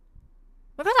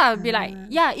 Because I would be like,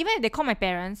 yeah, even if they call my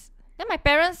parents, then my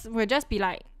parents will just be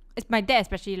like, it's my dad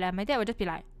especially, like, my dad will just be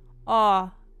like,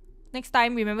 oh, next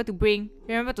time remember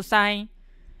to sign.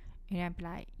 And I'll be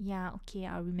like, yeah, okay,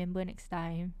 I'll remember next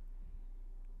time.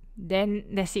 Then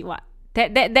that's it. What?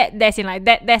 That's in like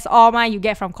that's all you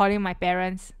get from calling my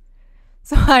parents.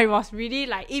 So I was really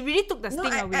like, it really took the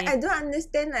sting away. I don't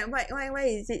understand, like, why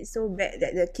is it so bad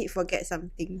that the kid forgets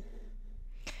something?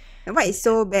 And what is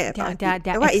so bad about it?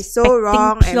 They're What is so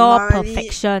wrong and pure morally...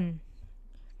 perfection.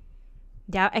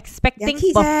 They are expecting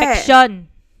kids, perfection.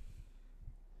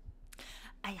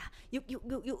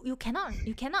 You cannot.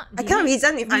 I can't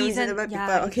reason with unreasonable people.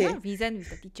 Okay. You cannot reason with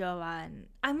the teacher one.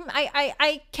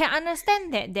 I can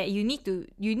understand that you need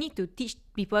to teach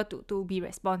people to be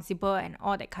responsible and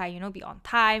all that kind. You know, be on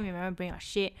time. Remember, bring your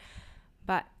shit.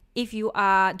 But if you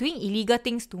are doing illegal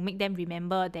things to make them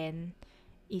remember, then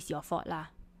it's your fault lah.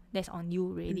 That's on you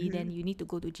really. Then you need to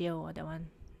go to jail or that one.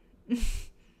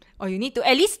 Or you need to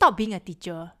at least stop being a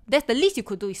teacher. That's the least you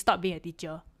could do, is stop being a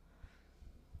teacher.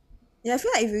 Yeah, I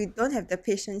feel like if you don't have the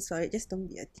patience for it, just don't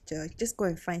be a teacher. Just go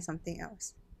and find something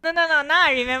else. No. Now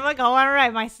I remember got one,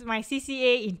 right? My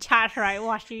CCA in charge, right?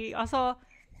 Wow, she also...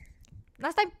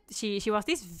 Last time, she was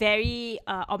this very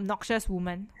obnoxious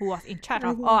woman who was in charge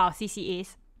of all our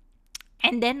CCAs.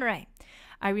 And then, right,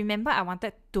 I remember I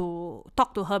wanted to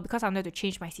talk to her because I wanted to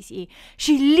change my CCA.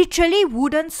 She literally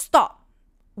wouldn't stop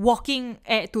walking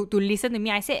to listen to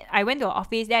me. I went to her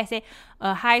office. Then I said,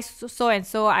 hi, so and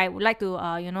so. I would like to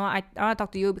I want to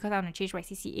talk to you because I want to change my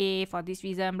CCA for this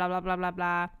reason. Blah blah blah blah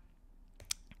blah.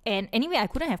 And anyway, I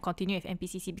couldn't have continued with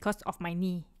NPCC because of my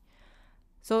knee.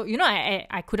 So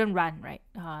I couldn't run, right,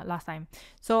 last time.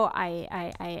 So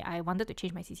I wanted to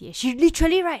change my CCA. She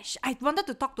literally, right, I wanted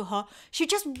to talk to her. She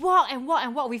just walk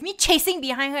with me chasing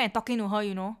behind her and talking to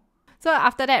her. So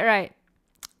after that, right,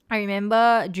 I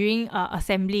remember during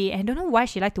assembly, and I don't know why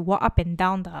she liked to walk up and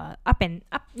down up,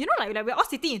 like we're all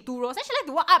sitting in 2 rows. Then she liked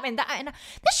to walk up and down. And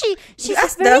then she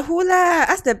ask the who lah,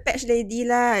 ask the batch lady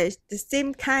lah. It's the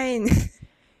same kind.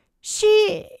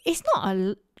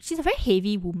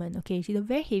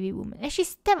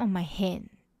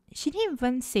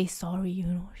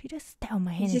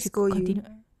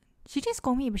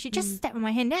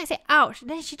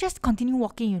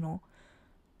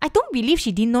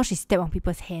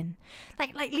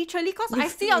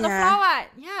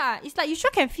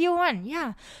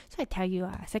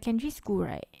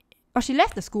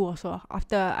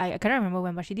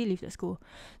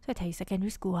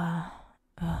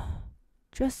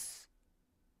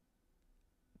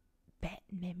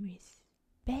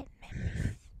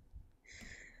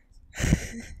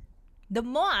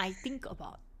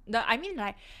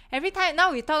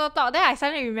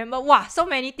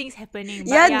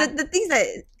 the things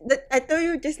that I told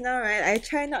you just now, right? I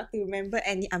try not to remember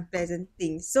any unpleasant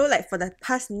things. So like for the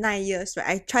past 9 years, right,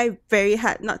 I try very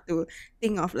hard not to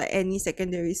think of like any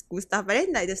secondary school stuff. But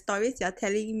then like the stories you're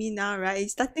telling me now, right,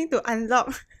 it's starting to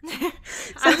unlock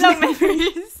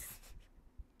memories.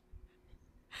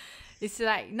 It's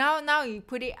like now you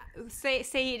put it, say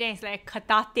it, then it's like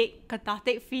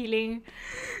cathartic feeling.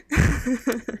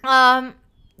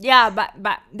 Yeah,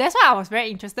 but that's why I was very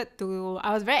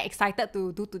excited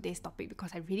to do today's topic,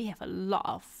 because I really have a lot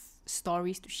of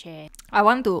stories to share. I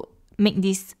want to make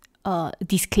this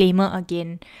disclaimer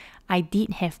again. I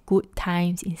did have good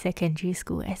times in secondary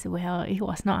school as well. It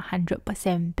was not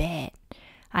 100% bad.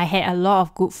 I had a lot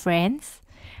of good friends.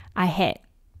 I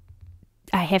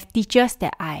have teachers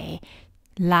that I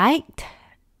liked,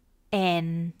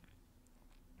 and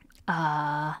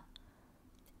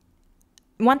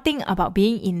one thing about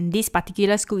being in this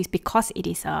particular school is because it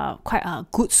is quite a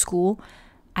good school,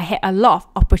 I had a lot of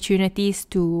opportunities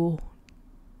to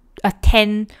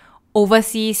attend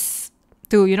overseas,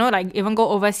 to like even go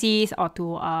overseas, or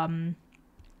to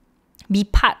be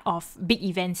part of big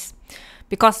events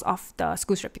because of the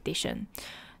school's reputation.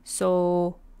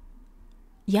 So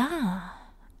yeah,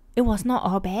 it was not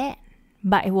all bad,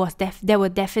 but there were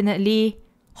definitely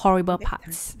horrible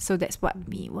parts. So that's what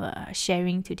we were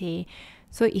sharing today.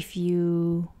 So if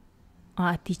you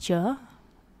are a teacher,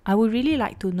 I would really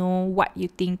like to know what you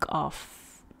think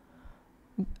of.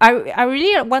 I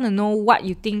really want to know what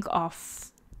you think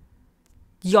of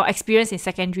your experience in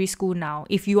secondary school now.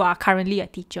 If you are currently a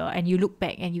teacher and you look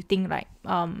back and you think like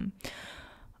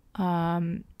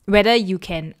whether you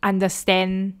can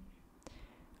understand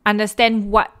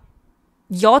what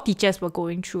your teachers were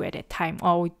going through at that time,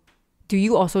 or do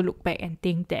you also look back and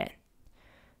think that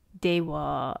they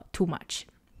were too much?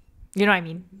 You know what I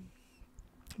mean?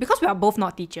 Because we are both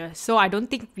not teachers, so I don't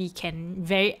think we can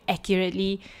very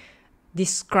accurately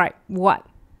describe what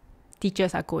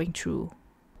teachers are going through.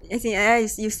 As in,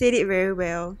 you said it very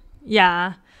well.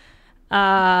 Yeah.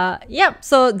 Yep,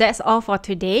 so that's all for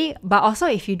today. But also,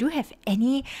 if you do have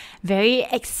any very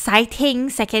exciting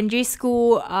secondary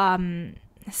school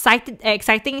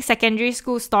exciting secondary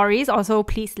school stories, also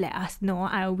please let us know.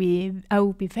 I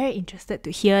will be very interested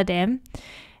to hear them.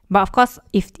 But of course,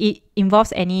 if it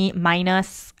involves any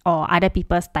minors or other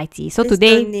people's taiji, so please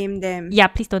today don't name them. Yeah,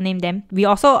 please don't name them. We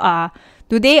also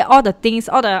today all the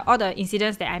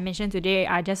incidents that I mentioned today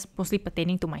are just mostly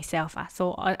pertaining to myself.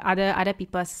 So other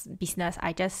people's business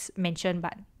I just mentioned,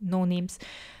 but no names.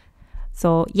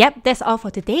 So yep, that's all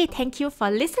for today. Thank you for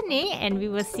listening, and we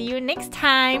will see you next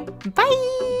time.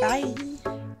 Bye. Bye.